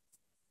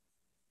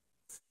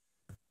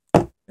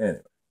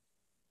 Anyway.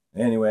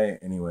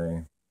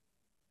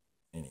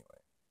 What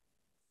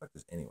the fuck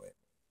is anyway?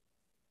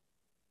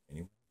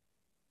 Anyway?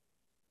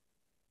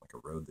 Like a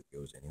road that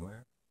goes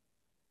anywhere?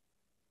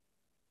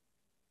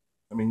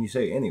 I mean, you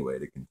say anyway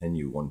to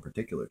continue one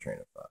particular train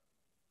of thought.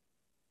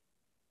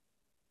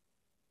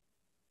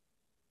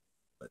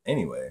 But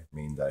anyway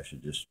means I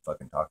should just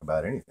fucking talk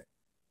about anything.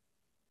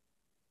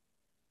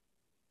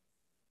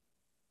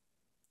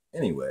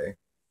 Anyway,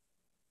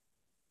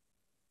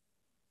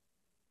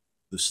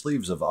 the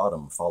sleeves of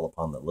autumn fall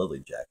upon the lily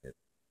jacket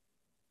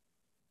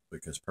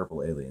because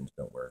purple aliens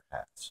don't wear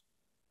hats.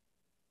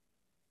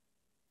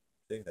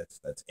 See,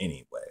 that's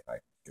anyway. I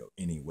could go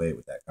any way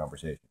with that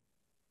conversation.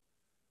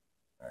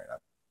 All right, I'm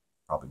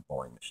probably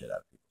boring the shit out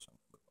of people. So I'm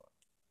gonna move on.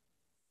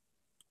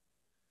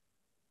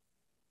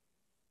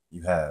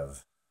 You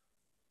have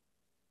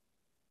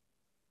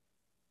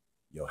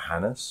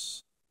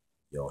Johannes,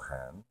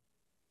 Johann,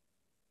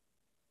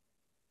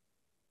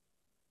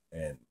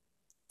 and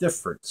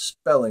different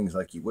spellings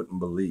like you wouldn't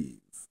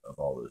believe of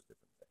all those different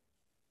things.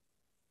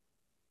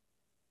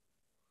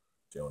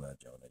 Jonah,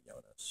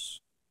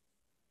 Jonas,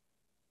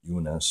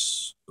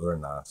 Eunice,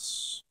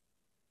 Urnas.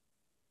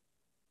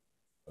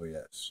 Oh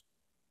yes,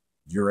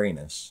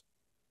 Uranus.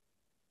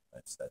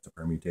 That's a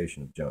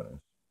permutation of Jonas.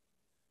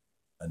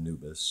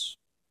 Anubis.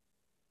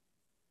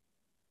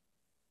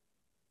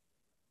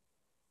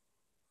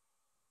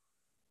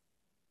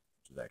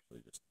 Which is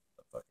actually just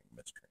a fucking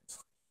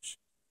mistranslation.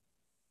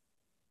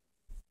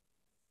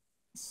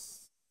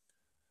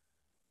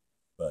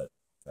 But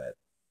that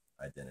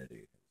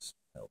identity is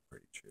held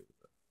pretty true.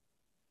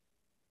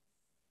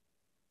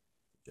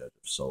 The judge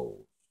of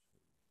souls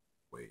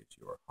who weighs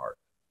your heart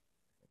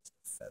against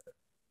a feather.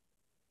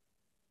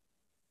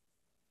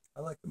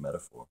 I like the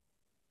metaphor.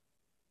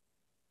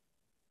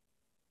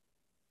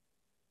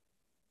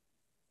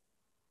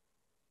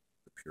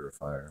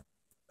 purifier.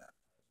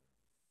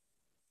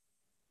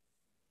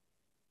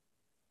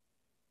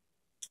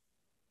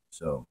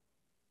 So,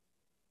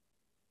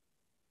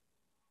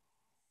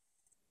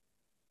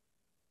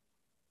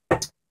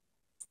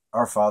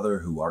 our Father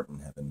who art in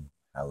heaven,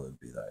 hallowed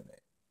be thy name.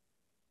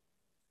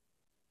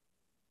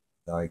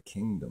 Thy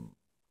kingdom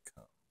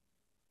come,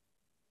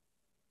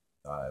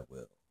 thy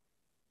will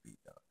be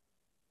done.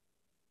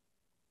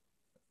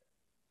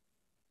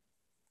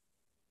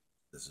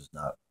 This is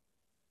not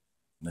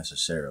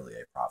necessarily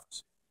a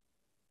prophecy.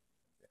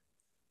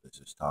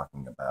 This is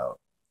talking about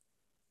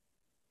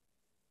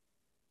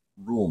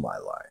rule my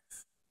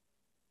life.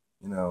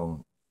 You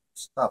know,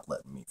 stop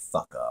letting me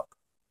fuck up.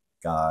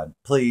 God,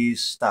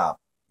 please stop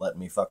letting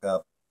me fuck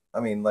up. I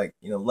mean, like,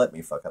 you know, let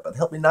me fuck up, but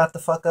help me not to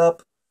fuck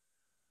up.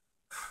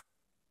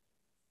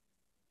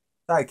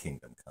 Thy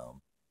kingdom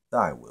come,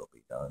 thy will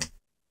be done.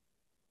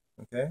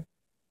 Okay?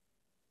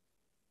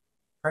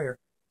 Prayer.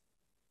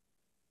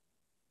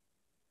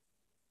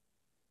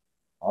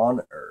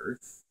 On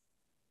earth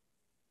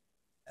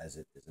as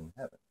it is in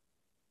heaven.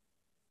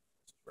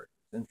 This is where it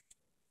gets interesting.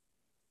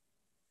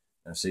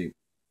 Now, see,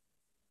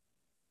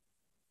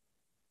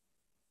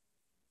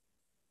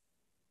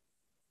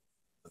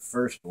 the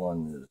first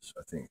one is,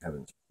 I think,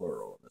 heaven's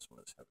plural, and this one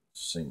is heaven's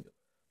singular.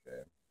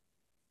 Okay?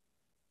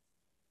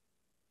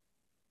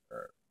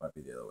 Or it might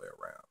be the other way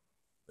around.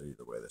 But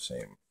either way, the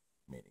same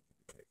meaning can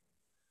be taken.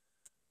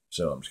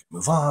 So I'm just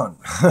going to move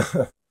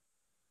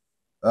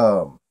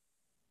on.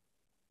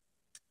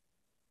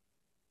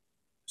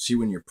 See,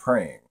 when you're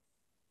praying,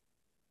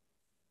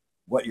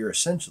 what you're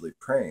essentially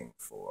praying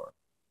for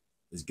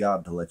is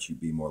God to let you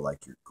be more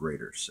like your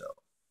greater self.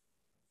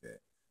 Okay?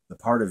 The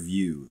part of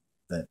you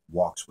that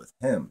walks with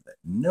Him, that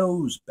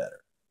knows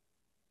better.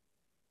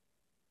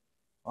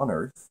 On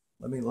earth,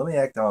 let me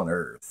act on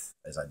earth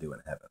as I do in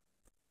heaven.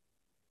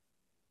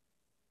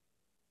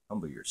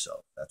 Humble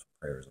yourself. That's what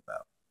prayer is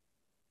about.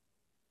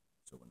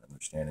 So when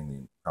understanding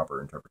the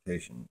proper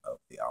interpretation of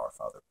the Our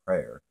Father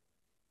prayer,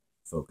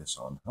 focus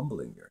on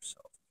humbling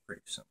yourself. It's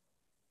pretty simple.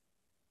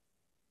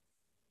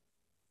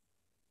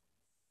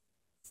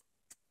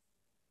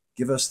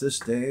 Give us this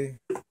day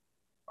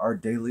our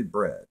daily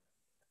bread,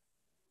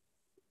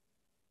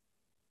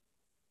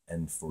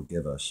 and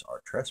forgive us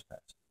our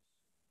trespasses,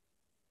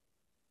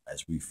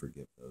 as we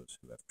forgive those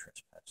who have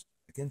trespassed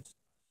against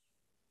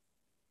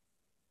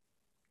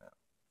us.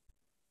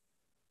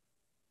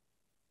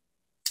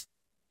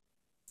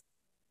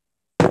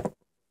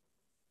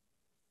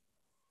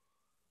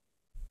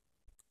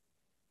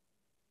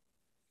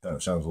 Kind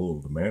of sounds a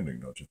little demanding,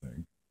 don't you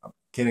think? I'm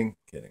kidding.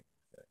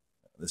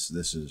 This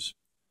is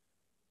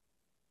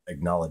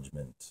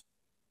acknowledgement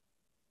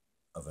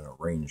of an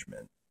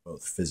arrangement,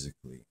 both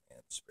physically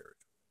and spiritually.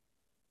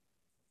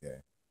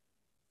 Okay?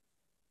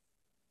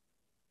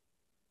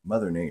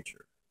 Mother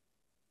Nature,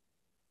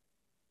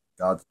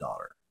 God's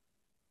daughter,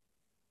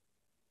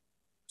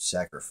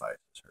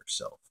 sacrifices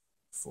herself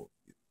for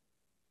you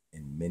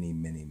in many,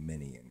 many,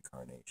 many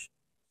incarnations,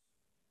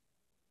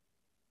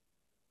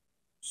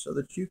 so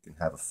that you can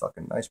have a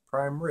fucking nice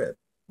prime rib,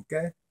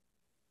 okay?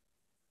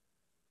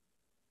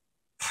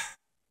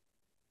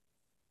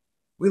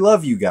 We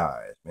love you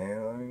guys,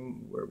 man. I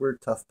mean, we're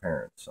tough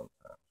parents sometimes,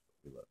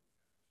 but we love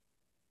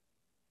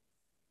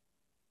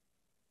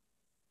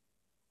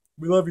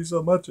you. We love you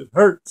so much it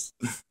hurts.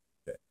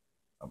 Okay,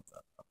 I'm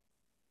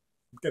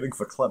getting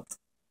verklempt.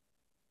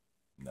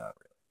 Not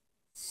really.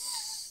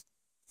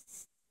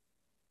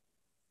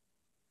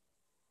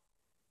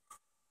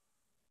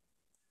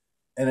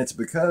 And it's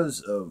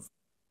because of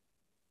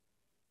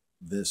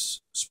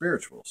this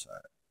spiritual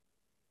side,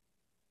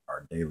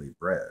 our daily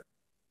bread.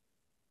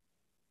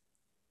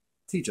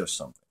 Teach us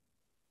something,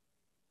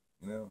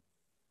 you know?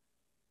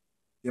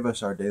 Give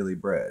us our daily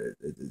bread.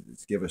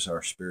 It's give us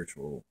our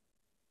spiritual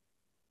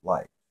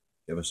light.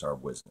 Give us our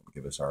wisdom.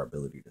 Give us our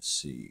ability to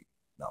see,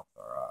 not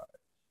with our eyes.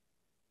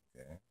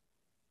 Okay?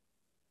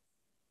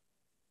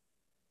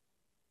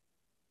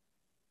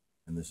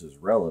 And this is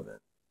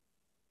relevant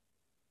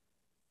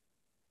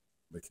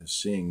because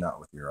seeing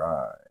not with your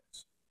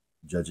eyes,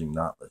 judging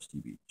not lest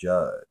you be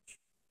judged,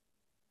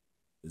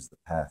 is the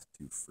path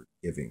to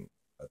forgiving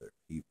other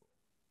people.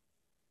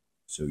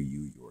 So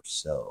you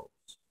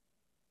yourselves,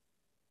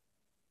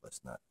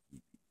 lest not ye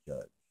be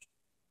judged,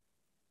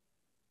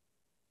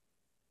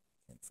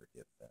 can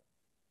forgive them.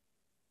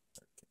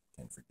 Or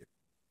can forgive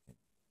them.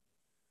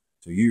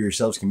 So you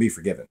yourselves can be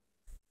forgiven.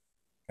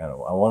 Kind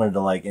of, I wanted to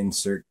like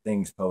insert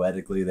things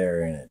poetically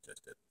there, and it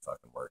just didn't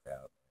fucking work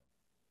out.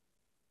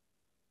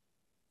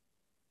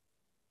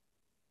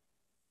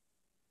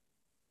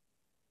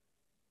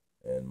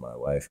 And my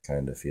wife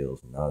kind of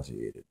feels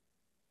nauseated.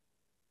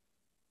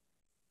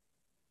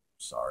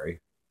 Sorry.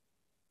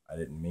 I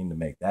didn't mean to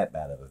make that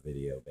bad of a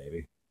video,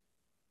 baby.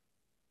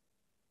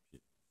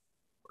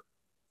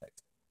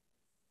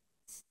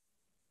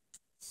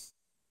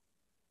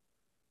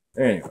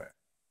 Anyway.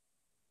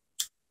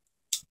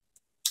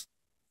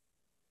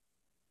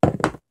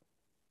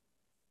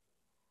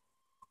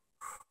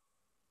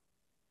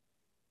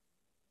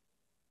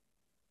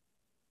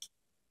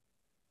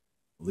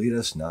 Lead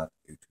us not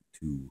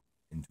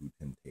into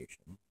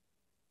temptation,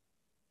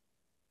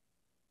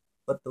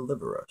 but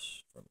deliver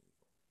us from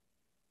evil.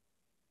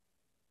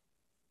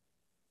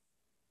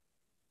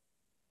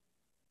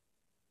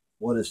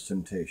 What is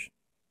temptation?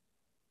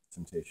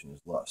 Temptation is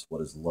lust.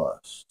 What is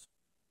lust?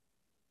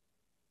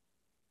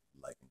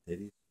 Liking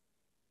titties?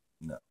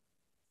 No.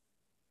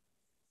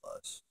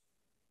 Lust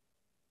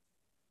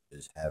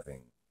is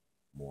having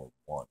more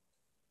want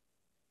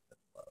than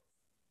love.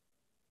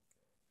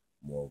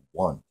 More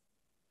want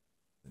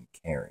than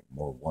caring.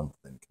 More want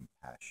than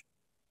compassion.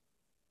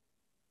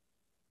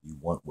 You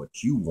want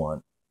what you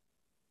want.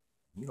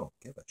 You don't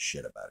give a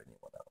shit about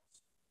anyone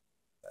else.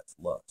 That's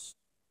lust.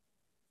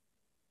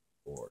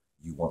 Or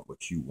you want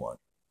what you want,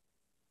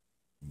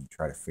 and you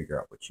try to figure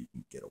out what you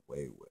can get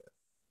away with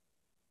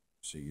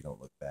so you don't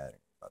look bad in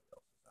anybody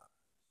else's eyes.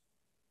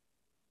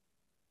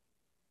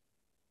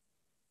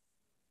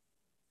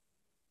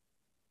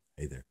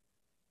 Hey there.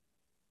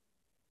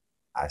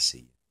 I see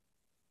you.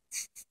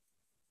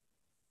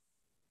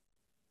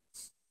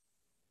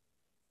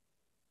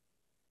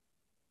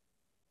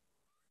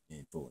 You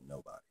ain't fooling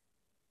nobody.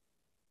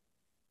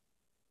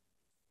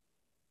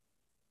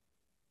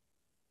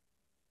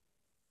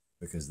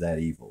 Because that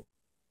evil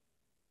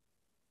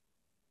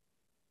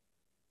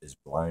is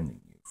blinding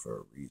you for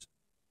a reason.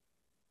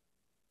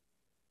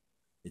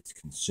 It's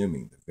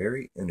consuming the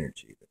very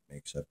energy that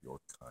makes up your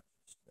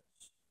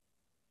consciousness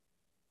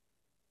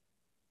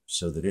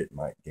so that it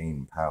might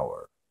gain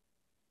power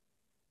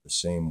the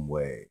same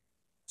way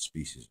a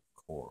species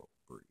of coral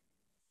breathes,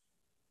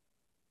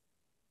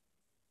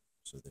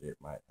 so that it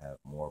might have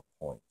more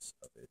points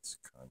of its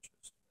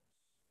consciousness,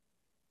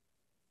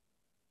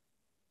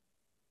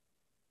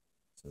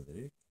 so that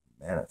it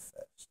can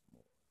manifest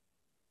more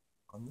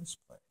on this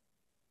plane,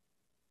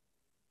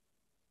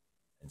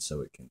 and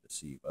so it can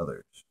deceive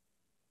others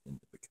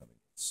into becoming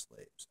its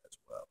slaves as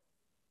well.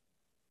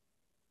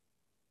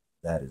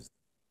 That is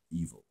the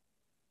evil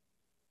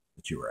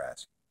that you are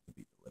asking to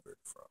be delivered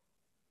from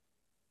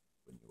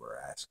when you are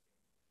asking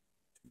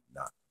to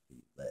not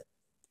be led into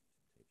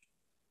temptation.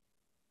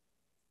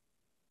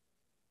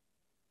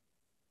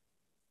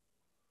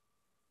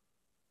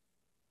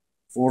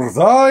 For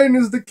thine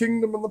is the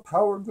kingdom and the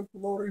power and the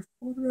glory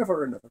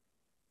forever and ever.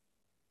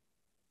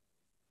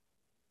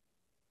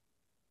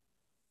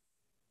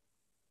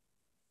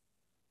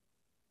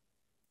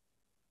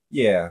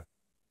 Yeah.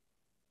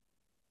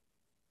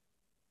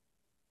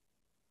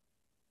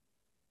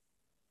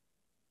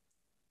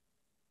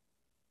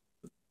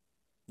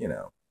 You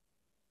know,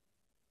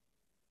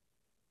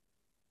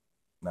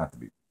 not to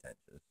be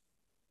pretentious,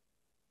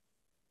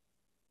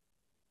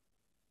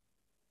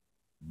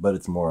 but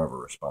it's more of a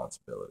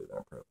responsibility than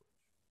a privilege.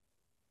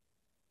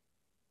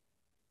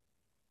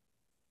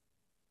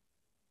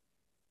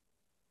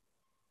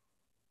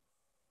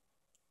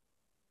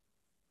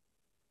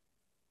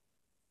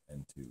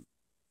 And to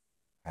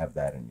have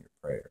that in your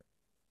prayer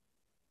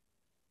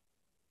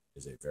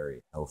is a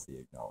very healthy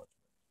acknowledgement.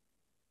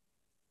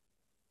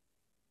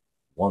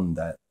 One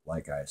that,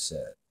 like I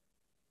said,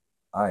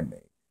 I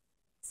make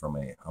from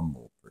a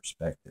humble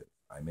perspective.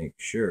 I make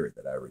sure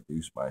that I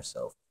reduce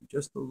myself to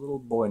just a little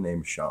boy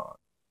named Sean,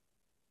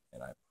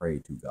 and I pray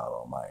to God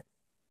Almighty.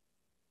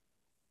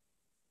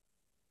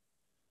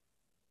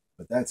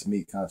 But that's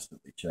me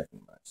constantly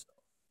checking myself.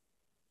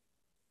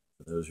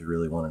 For those who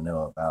really want to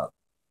know about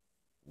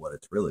what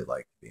it's really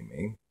like to be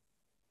me,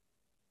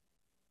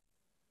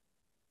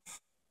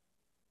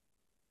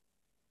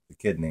 the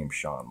kid named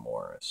Sean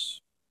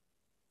Morris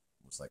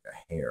was like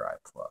a hair I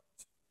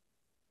plucked.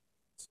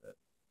 It said,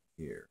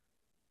 here,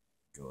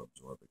 go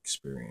absorb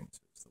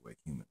experiences the way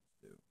humans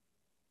do.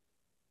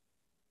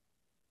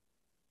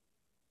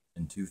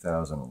 In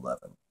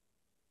 2011,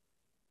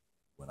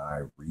 when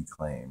I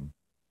reclaimed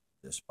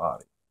this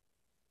body,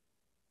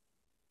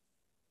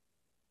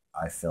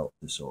 I felt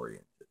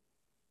disoriented.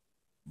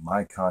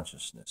 My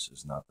consciousness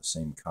is not the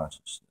same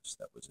consciousness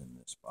that was in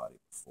this body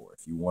before.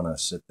 If you want to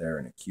sit there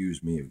and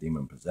accuse me of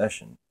demon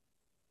possession,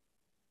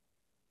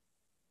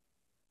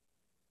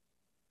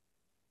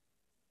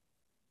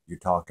 you're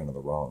talking to the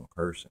wrong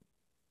person.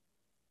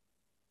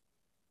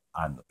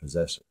 I'm the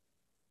possessor,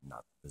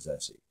 not the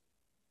possessee.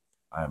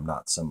 I am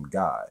not some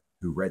guy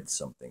who read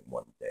something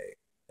one day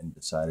and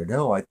decided,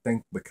 oh, I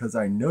think because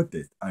I know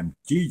this, I'm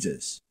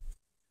Jesus.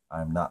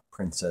 I am not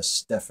Princess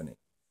Stephanie.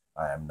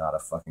 I am not a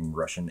fucking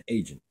Russian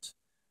agent.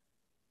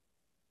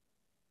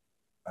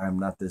 I am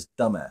not this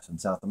dumbass in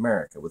South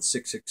America with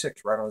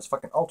 666 right on his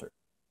fucking altar.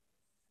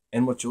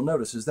 And what you'll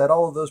notice is that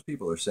all of those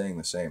people are saying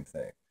the same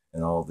thing.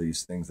 And all of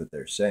these things that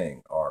they're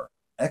saying are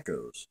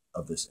echoes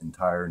of this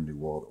entire New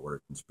World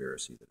Order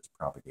conspiracy that is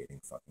propagating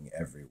fucking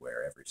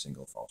everywhere, every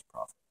single false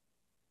prophet,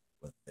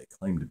 whether they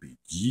claim to be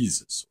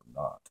Jesus or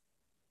not.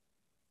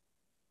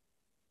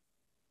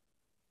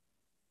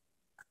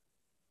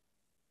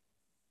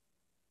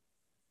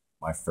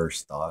 My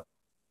first thought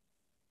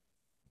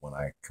when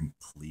I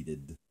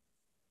completed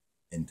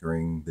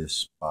entering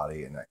this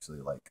body and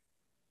actually like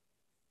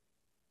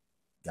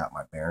got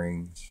my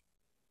bearings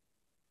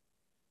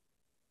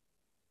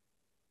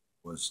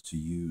was to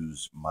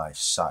use my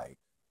sight,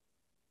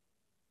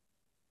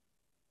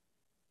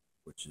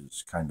 which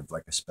is kind of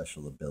like a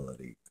special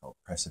ability called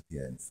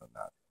Presepia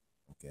Infinita.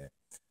 Okay,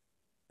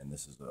 and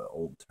this is an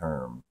old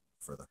term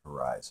for the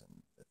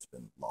horizon that's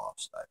been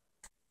lost.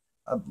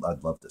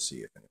 I'd love to see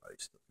if anybody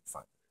still could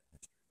find it in a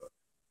history book.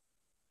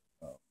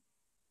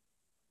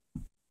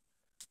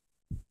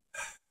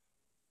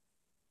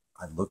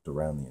 I looked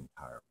around the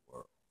entire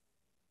world,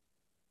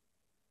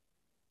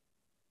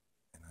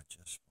 and I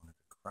just wanted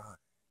to cry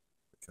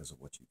because of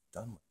what you've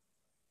done with it.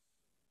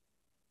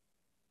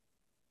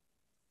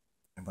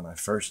 And when I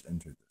first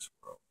entered this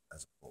world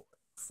as a boy,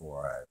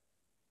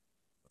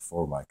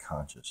 before my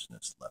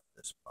consciousness left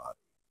this body,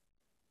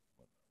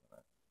 when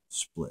I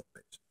split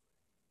basically,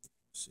 you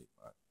can see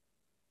my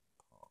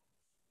palm,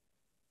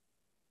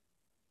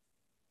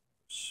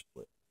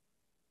 split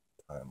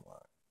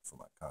timeline for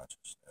my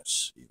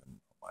consciousness, even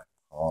on my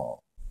palm.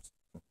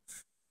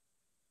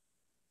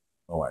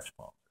 My wife's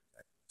palms are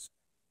exactly the same,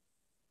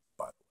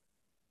 by the way.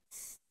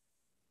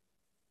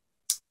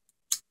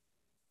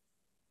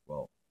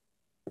 Well,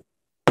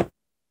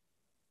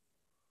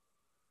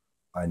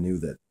 I knew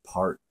that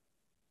part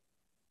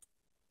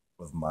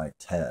of my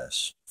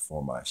test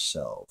for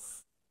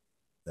myself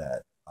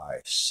that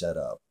I set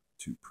up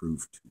to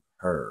prove to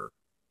her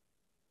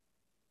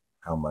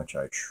how much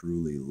I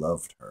truly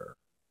loved her,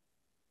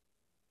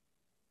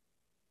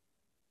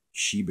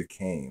 she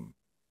became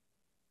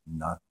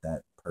not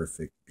that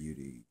perfect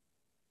beauty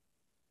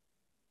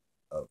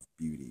of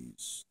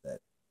beauties that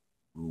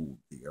ruled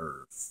the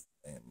earth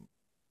and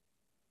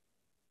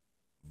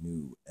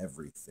knew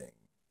everything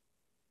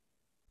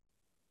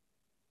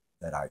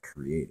that I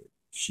created.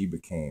 She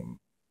became,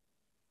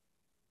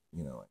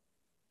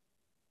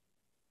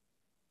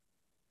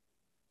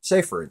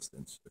 say for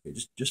instance, okay,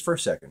 just for a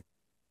second,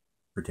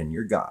 pretend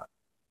you're God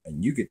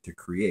and you get to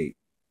create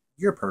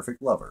your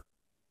perfect lover.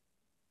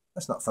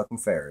 That's not fucking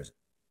fair, is it?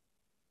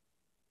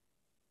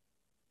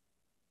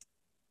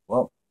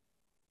 Well,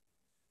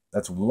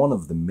 that's one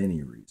of the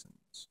many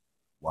reasons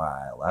why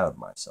I allowed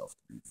myself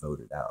to be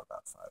voted out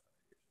about 500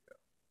 years ago.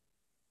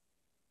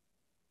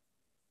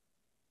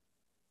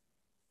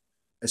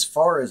 As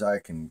far as I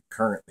can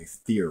currently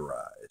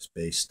theorize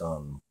based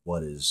on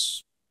what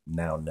is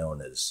now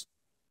known as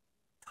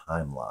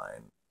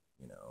timeline,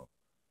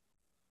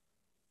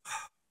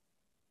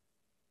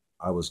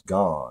 I was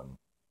gone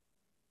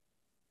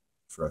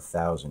for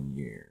 1,000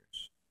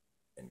 years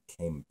and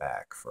came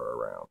back for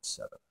around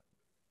 700.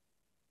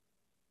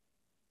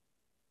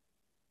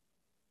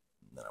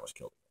 And then I was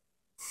killed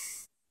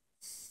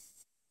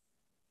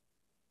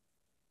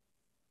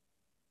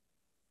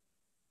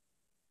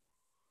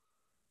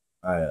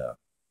again.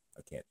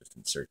 I can't just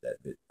insert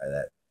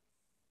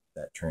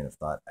that train of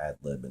thought ad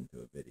lib into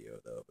a video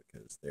though,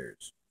 because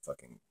there's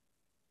fucking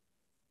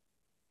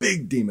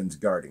big demons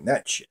guarding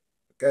that shit.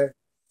 Okay,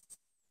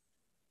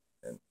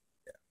 and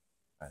yeah,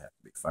 I'd have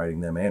to be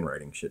fighting them and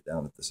writing shit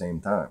down at the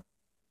same time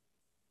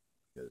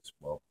because,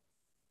 well,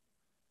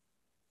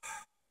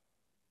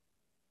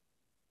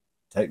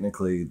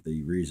 technically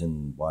the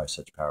reason why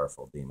such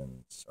powerful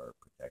demons are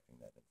protecting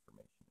that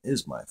information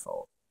is my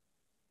fault,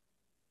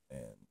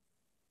 and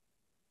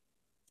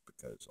it's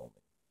because only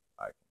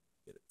I can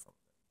get it from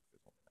them,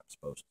 because only I'm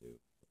supposed to,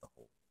 with the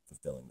whole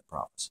fulfilling the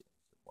prophecies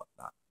and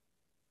whatnot.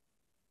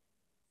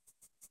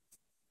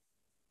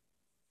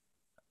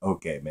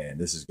 Okay, man,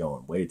 this is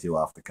going way too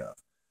off the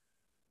cuff.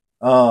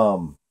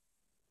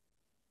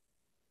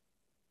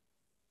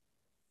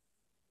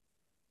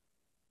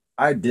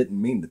 I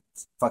didn't mean to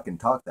fucking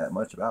talk that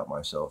much about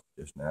myself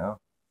just now.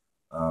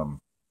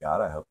 Um, God,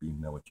 I hope you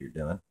know what you're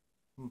doing.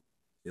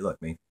 See, look,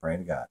 me praying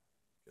to God,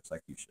 just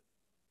like you should.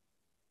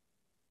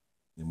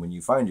 And when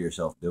you find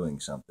yourself doing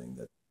something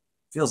that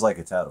feels like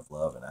it's out of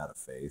love and out of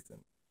faith,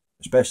 and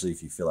especially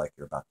if you feel like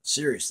you're about to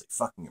seriously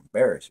fucking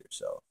embarrass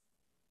yourself,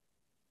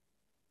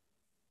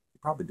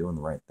 you're probably doing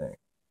the right thing.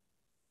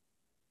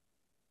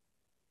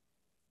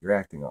 You're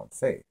acting on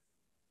faith.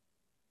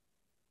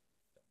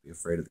 Don't be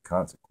afraid of the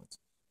consequences.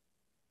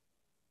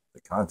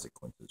 The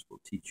consequences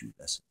will teach you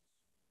lessons.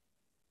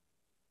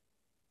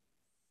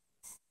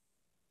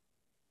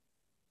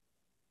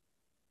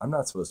 I'm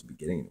not supposed to be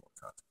getting any more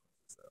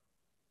consequences,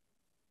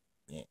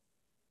 though.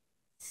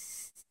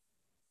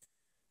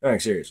 Yeah.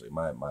 Like, seriously,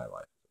 my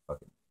life is a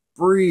fucking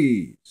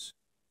breeze.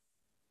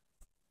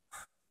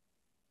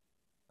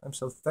 I'm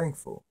so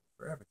thankful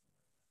for everything.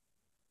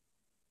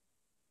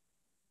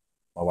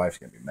 My wife's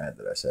gonna be mad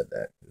that I said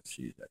that because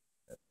she's at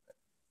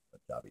a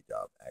jobby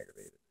job,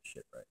 aggravated as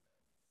shit right now.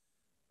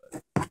 But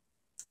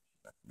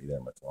she's not gonna be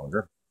there much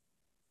longer.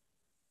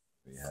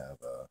 We have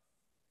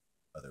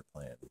other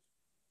plans.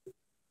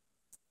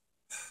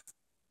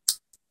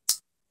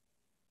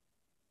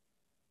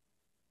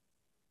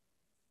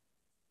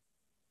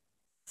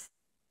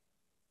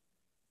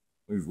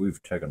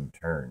 We've taken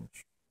turns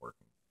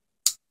working.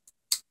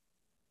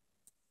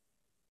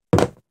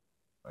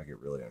 I get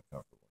really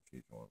uncomfortable when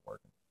she's the one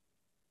working.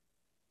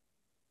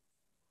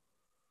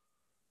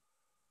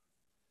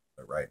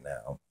 But right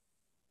now,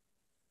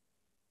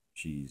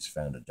 she's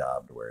found a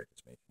job to where it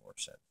just makes more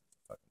sense. It's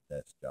a fucking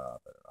desk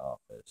job at an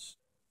office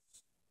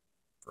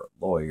for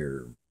a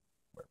lawyer.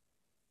 We're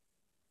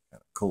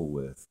kind of cool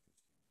with.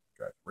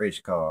 Drives a race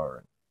car,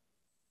 and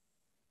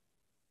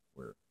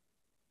we're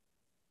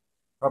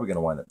probably going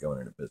to wind up going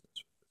into business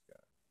with this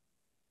guy.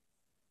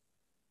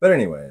 But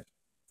anyways,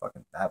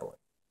 fucking babbling.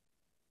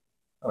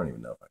 I don't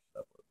even know if I should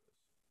upload this.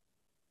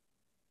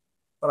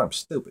 But I'm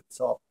stupid,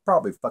 so I'll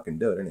probably fucking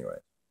do it anyway.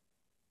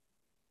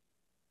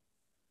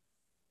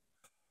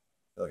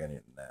 I feel like I need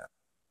a nap.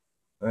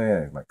 Oh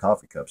yeah, my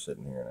coffee cup's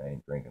sitting here and I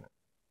ain't drinking it.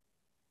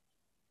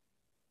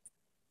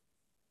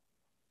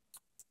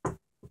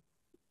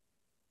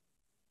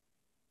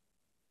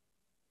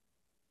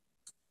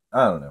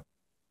 I don't know.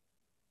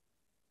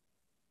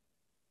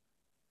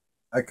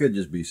 I could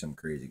just be some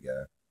crazy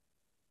guy.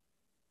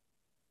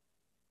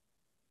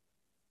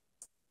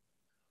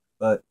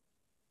 But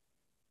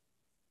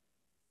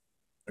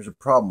there's a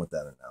problem with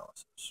that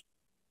analysis.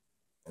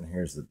 And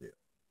here's the deal.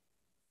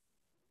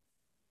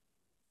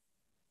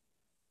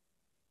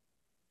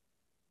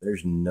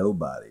 There's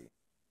nobody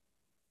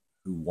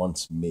who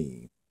wants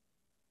me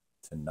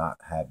to not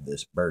have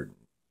this burden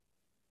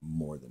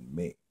more than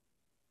me.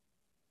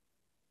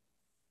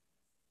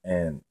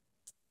 And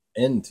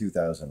in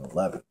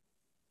 2011,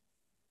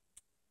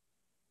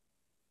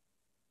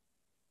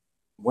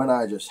 when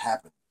I just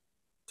happened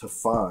to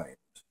find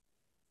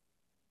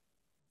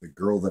the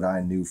girl that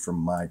I knew from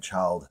my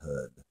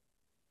childhood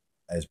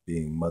as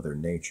being Mother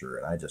Nature,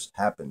 and I just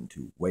happened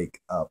to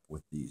wake up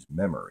with these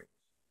memories,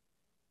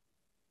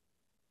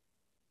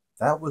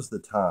 that was the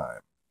time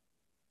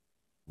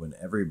when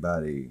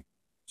everybody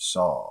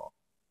saw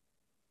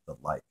the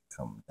light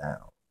come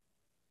down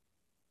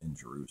in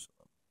Jerusalem.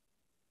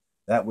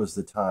 That was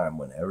the time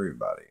when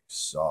everybody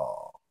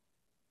saw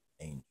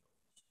angels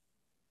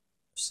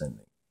ascending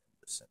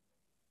and descending.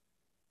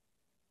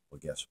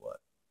 Well, guess what?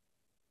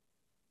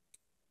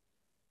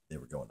 They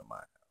were going to my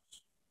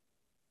house.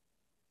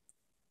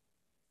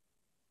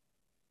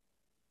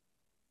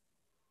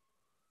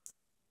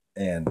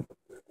 And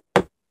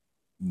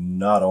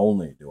not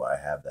only do I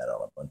have that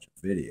on a bunch of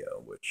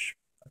video, which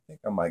I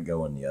think I might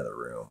go in the other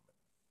room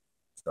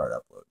and start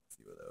uploading a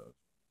few of those.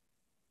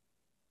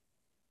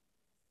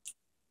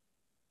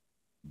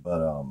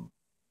 But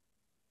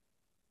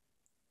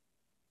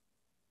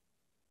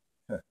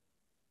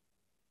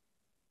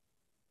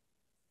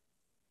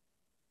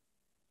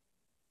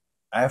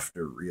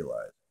after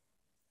realizing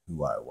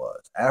who I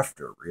was,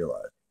 after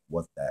realizing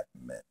what that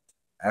meant,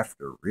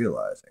 after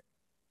realizing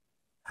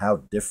how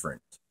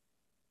different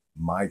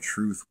my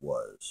truth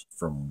was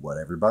from what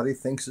everybody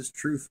thinks is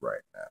truth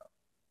right now,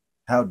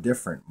 how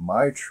different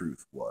my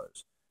truth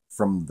was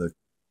from the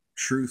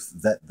truth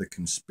that the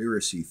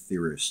conspiracy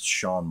theorist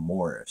Sean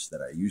Morris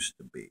that I used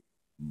to be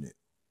knew.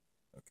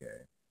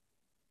 Okay?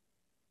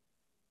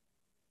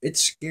 It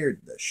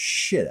scared the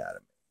shit out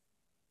of me.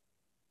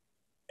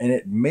 And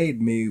it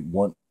made me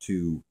want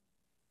to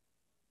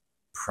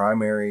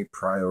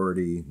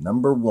priority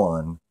number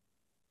one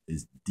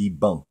is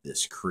debunk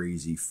this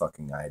crazy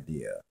fucking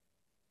idea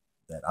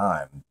that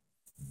I'm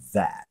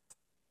that.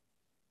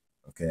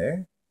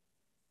 Okay?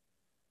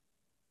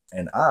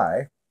 And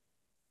I,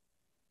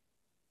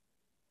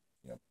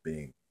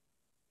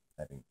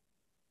 having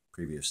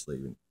previously,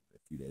 a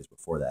few days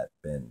before that,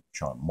 been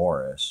Sean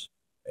Morris,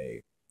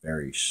 a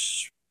very,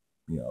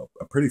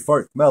 a pretty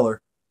fart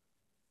smeller.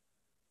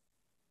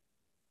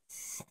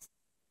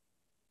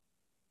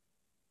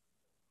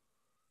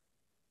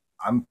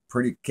 I'm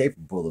pretty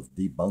capable of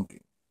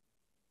debunking.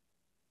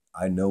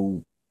 I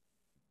know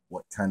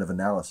what kind of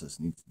analysis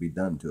needs to be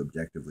done to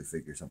objectively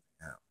figure something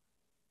out.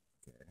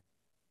 Okay.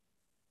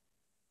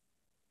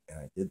 And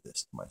I did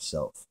this to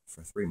myself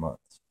for 3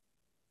 months.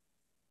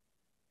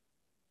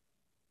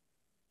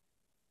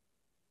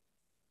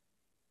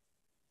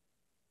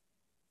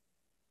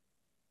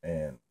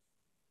 And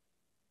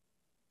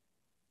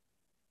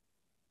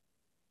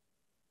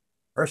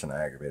the person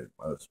I aggravated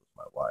most was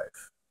my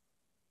wife.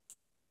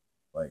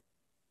 Like,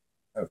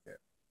 okay.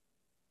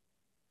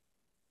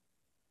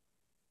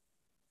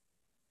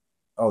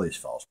 All these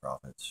false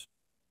prophets.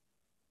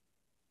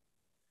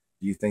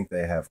 Do you think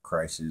they have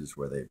crises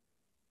where they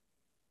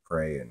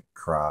pray and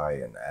cry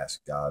and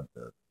ask God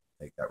to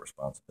take that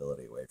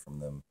responsibility away from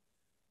them?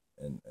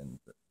 And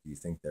do you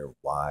think their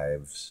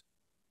wives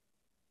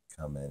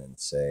come in and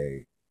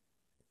say,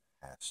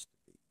 it has to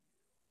be you?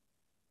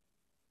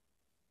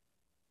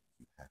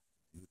 You have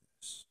to do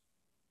this.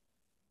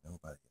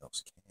 Nobody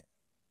else can.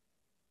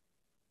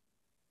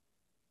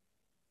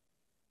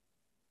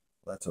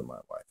 Well, that's what my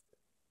wife did.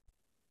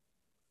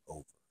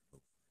 Over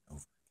and over and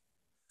over.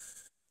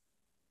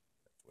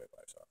 That's the way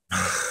wives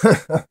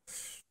are.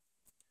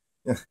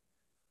 Yeah.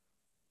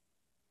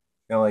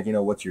 Kind of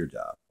like, what's your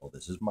job? Well,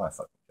 this is my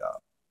fucking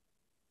job.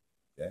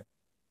 Okay?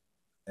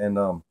 And,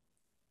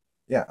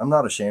 yeah, I'm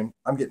not ashamed.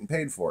 I'm getting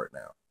paid for it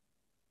now.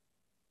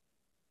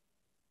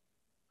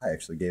 I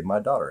actually gave my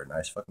daughter a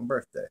nice fucking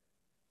birthday.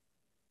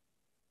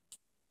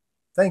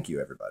 Thank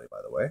you, everybody,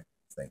 by the way.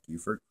 Thank you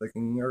for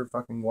clicking or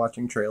fucking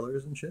watching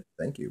trailers and shit.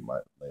 Thank you.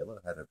 My Layla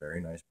had a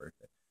very nice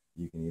birthday.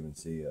 You can even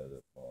see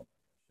the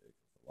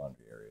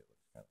laundry area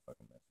looks kind of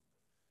fucking messy.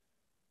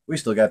 We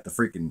still got the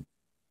freaking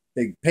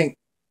big pink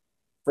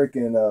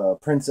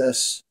freaking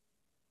princess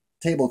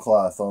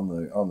tablecloth on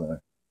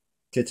the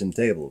kitchen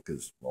table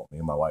because, well, me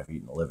and my wife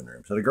eat in the living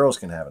room, so the girls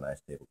can have a nice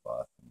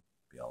tablecloth and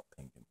be all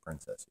pink and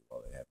princessy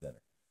while they have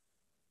dinner.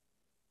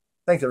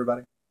 Thanks,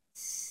 everybody.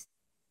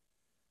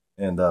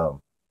 And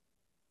I'm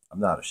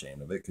not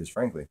ashamed of it because,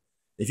 frankly,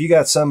 if you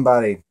got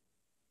somebody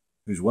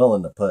who's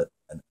willing to put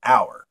an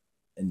hour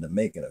into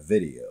making a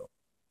video,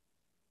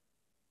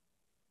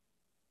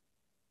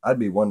 I'd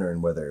be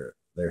wondering whether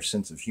their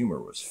sense of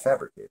humor was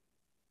fabricated.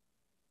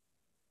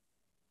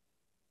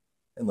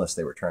 Unless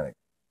they were trying to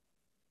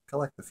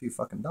collect a few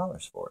fucking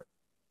dollars for it.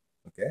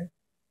 Okay?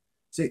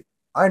 See,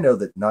 I know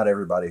that not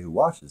everybody who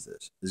watches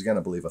this is going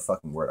to believe a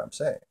fucking word I'm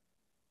saying.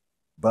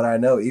 But I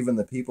know even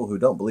the people who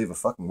don't believe a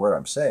fucking word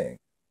I'm saying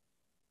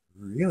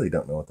really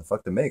don't know what the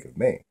fuck to make of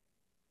me.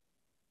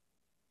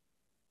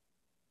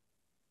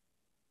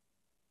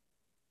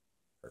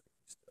 Perfectly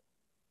still.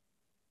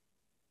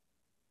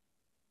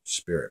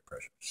 Spirit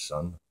pressure,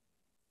 son.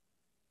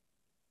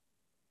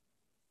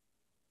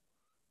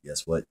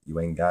 Guess what? You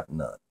ain't got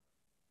none.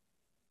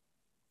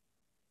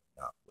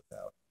 Not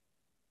without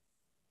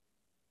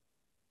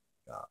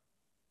God.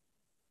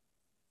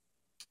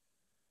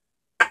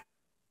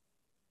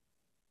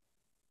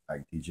 I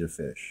can teach you to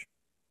fish,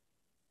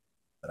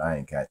 but I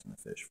ain't catching the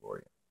fish for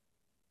you.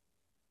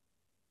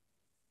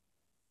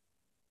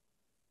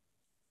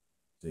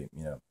 See,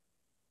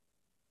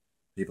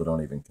 people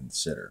don't even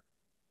consider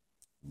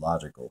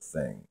logical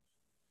things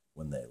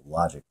when they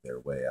logic their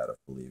way out of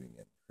believing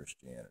in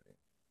Christianity.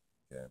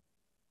 Okay?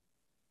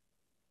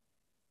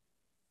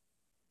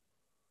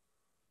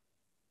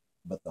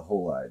 But the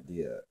whole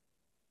idea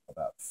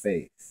about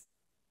faith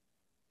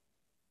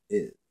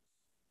is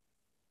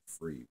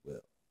free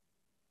will.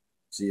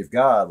 See, if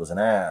God was an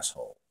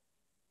asshole,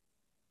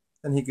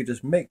 then he could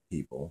just make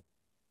people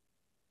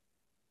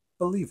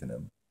believe in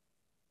him.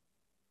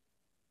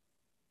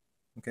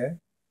 Okay?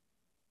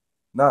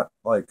 Not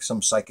like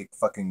some psychic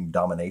fucking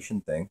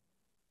domination thing.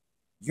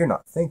 You're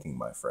not thinking,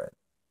 my friend.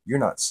 You're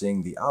not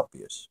seeing the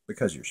obvious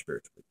because you're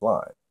spiritually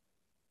blind.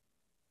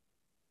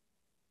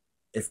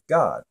 If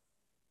God,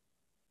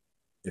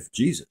 if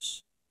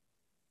Jesus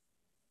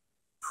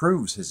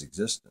proves his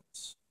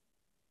existence,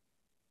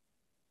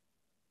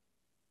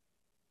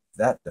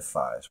 that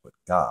defies what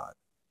God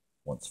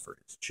wants for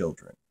his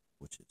children,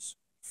 which is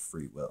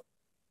free will.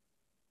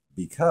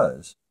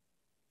 Because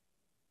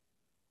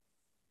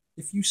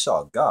if you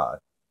saw God,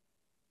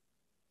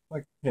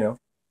 like, hey,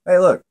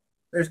 look,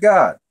 there's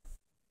God.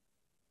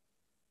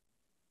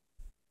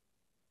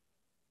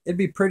 It'd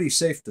be pretty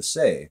safe to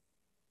say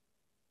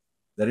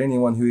that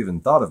anyone who even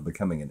thought of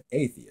becoming an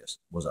atheist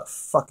was a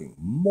fucking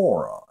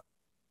moron.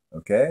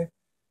 Okay?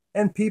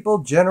 And people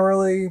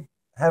generally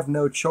have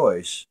no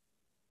choice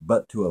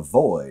but to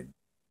avoid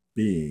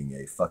being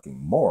a fucking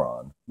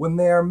moron when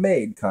they are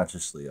made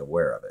consciously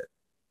aware of it.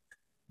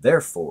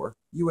 Therefore,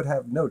 you would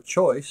have no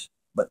choice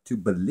but to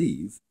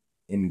believe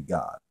in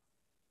God.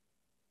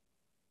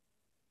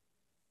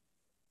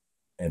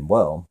 And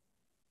well,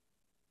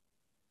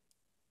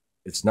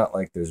 it's not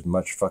like there's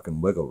much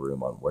fucking wiggle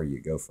room on where you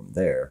go from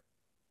there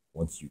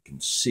once you can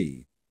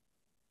see,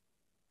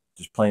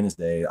 just plain as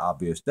day,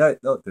 obvious,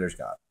 look, there's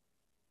God.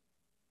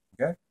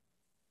 Okay?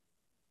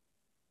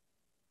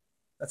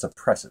 That's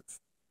oppressive.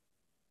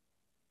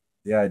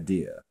 The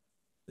idea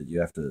that you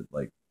have to,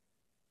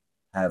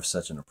 have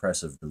such an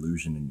oppressive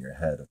delusion in your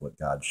head of what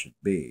God should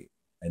be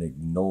and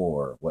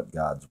ignore what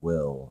God's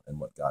will and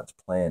what God's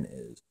plan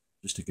is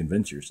just to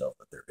convince yourself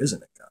that there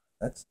isn't a God.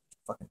 That's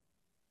fucking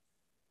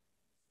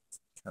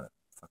kind of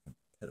fucking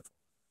pitiful.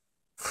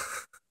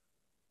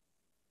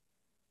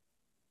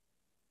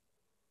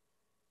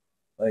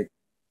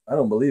 I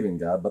don't believe in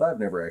God, but I've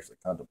never actually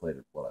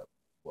contemplated what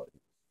he was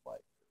like,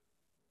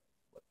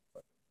 what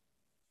fucking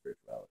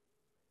spirituality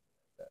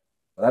is like that.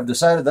 But I've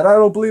decided that I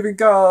don't believe in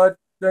God.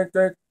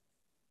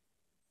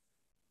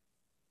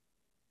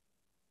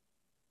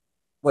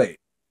 Wait,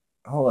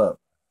 hold up.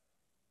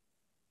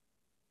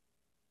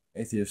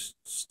 Atheists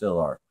still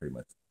are pretty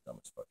much the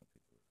dumbest fucking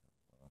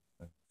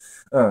people.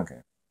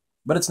 Okay.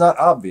 But it's not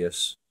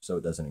obvious, so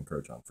it doesn't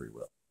encroach on free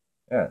will.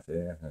 Yeah, see,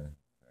 I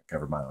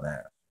covered my own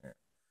ass. Yeah.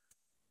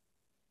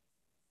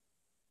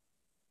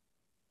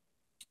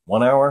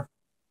 1 hour?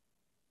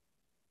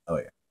 Oh,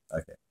 yeah.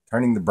 Okay.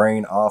 Turning the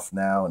brain off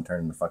now and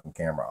turning the fucking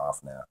camera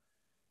off now.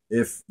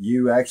 If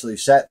you actually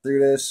sat through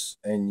this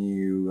and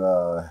you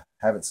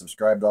haven't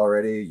subscribed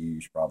already,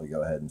 you should probably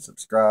go ahead and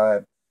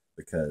subscribe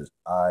because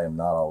I am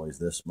not always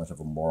this much of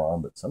a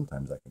moron, but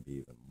sometimes I can be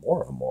even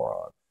more of a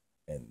moron.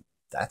 And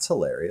that's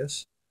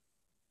hilarious,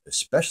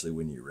 especially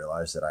when you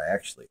realize that I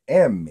actually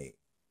am me.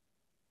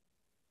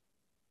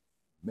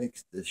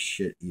 Makes this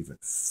shit even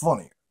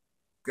funnier.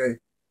 Okay?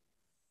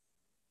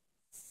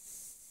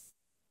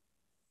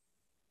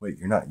 Wait,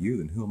 you're not you,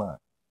 then who am I?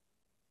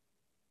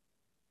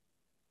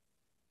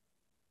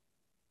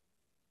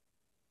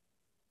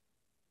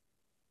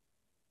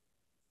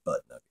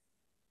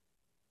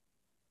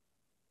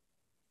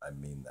 I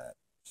mean that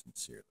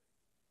sincerely.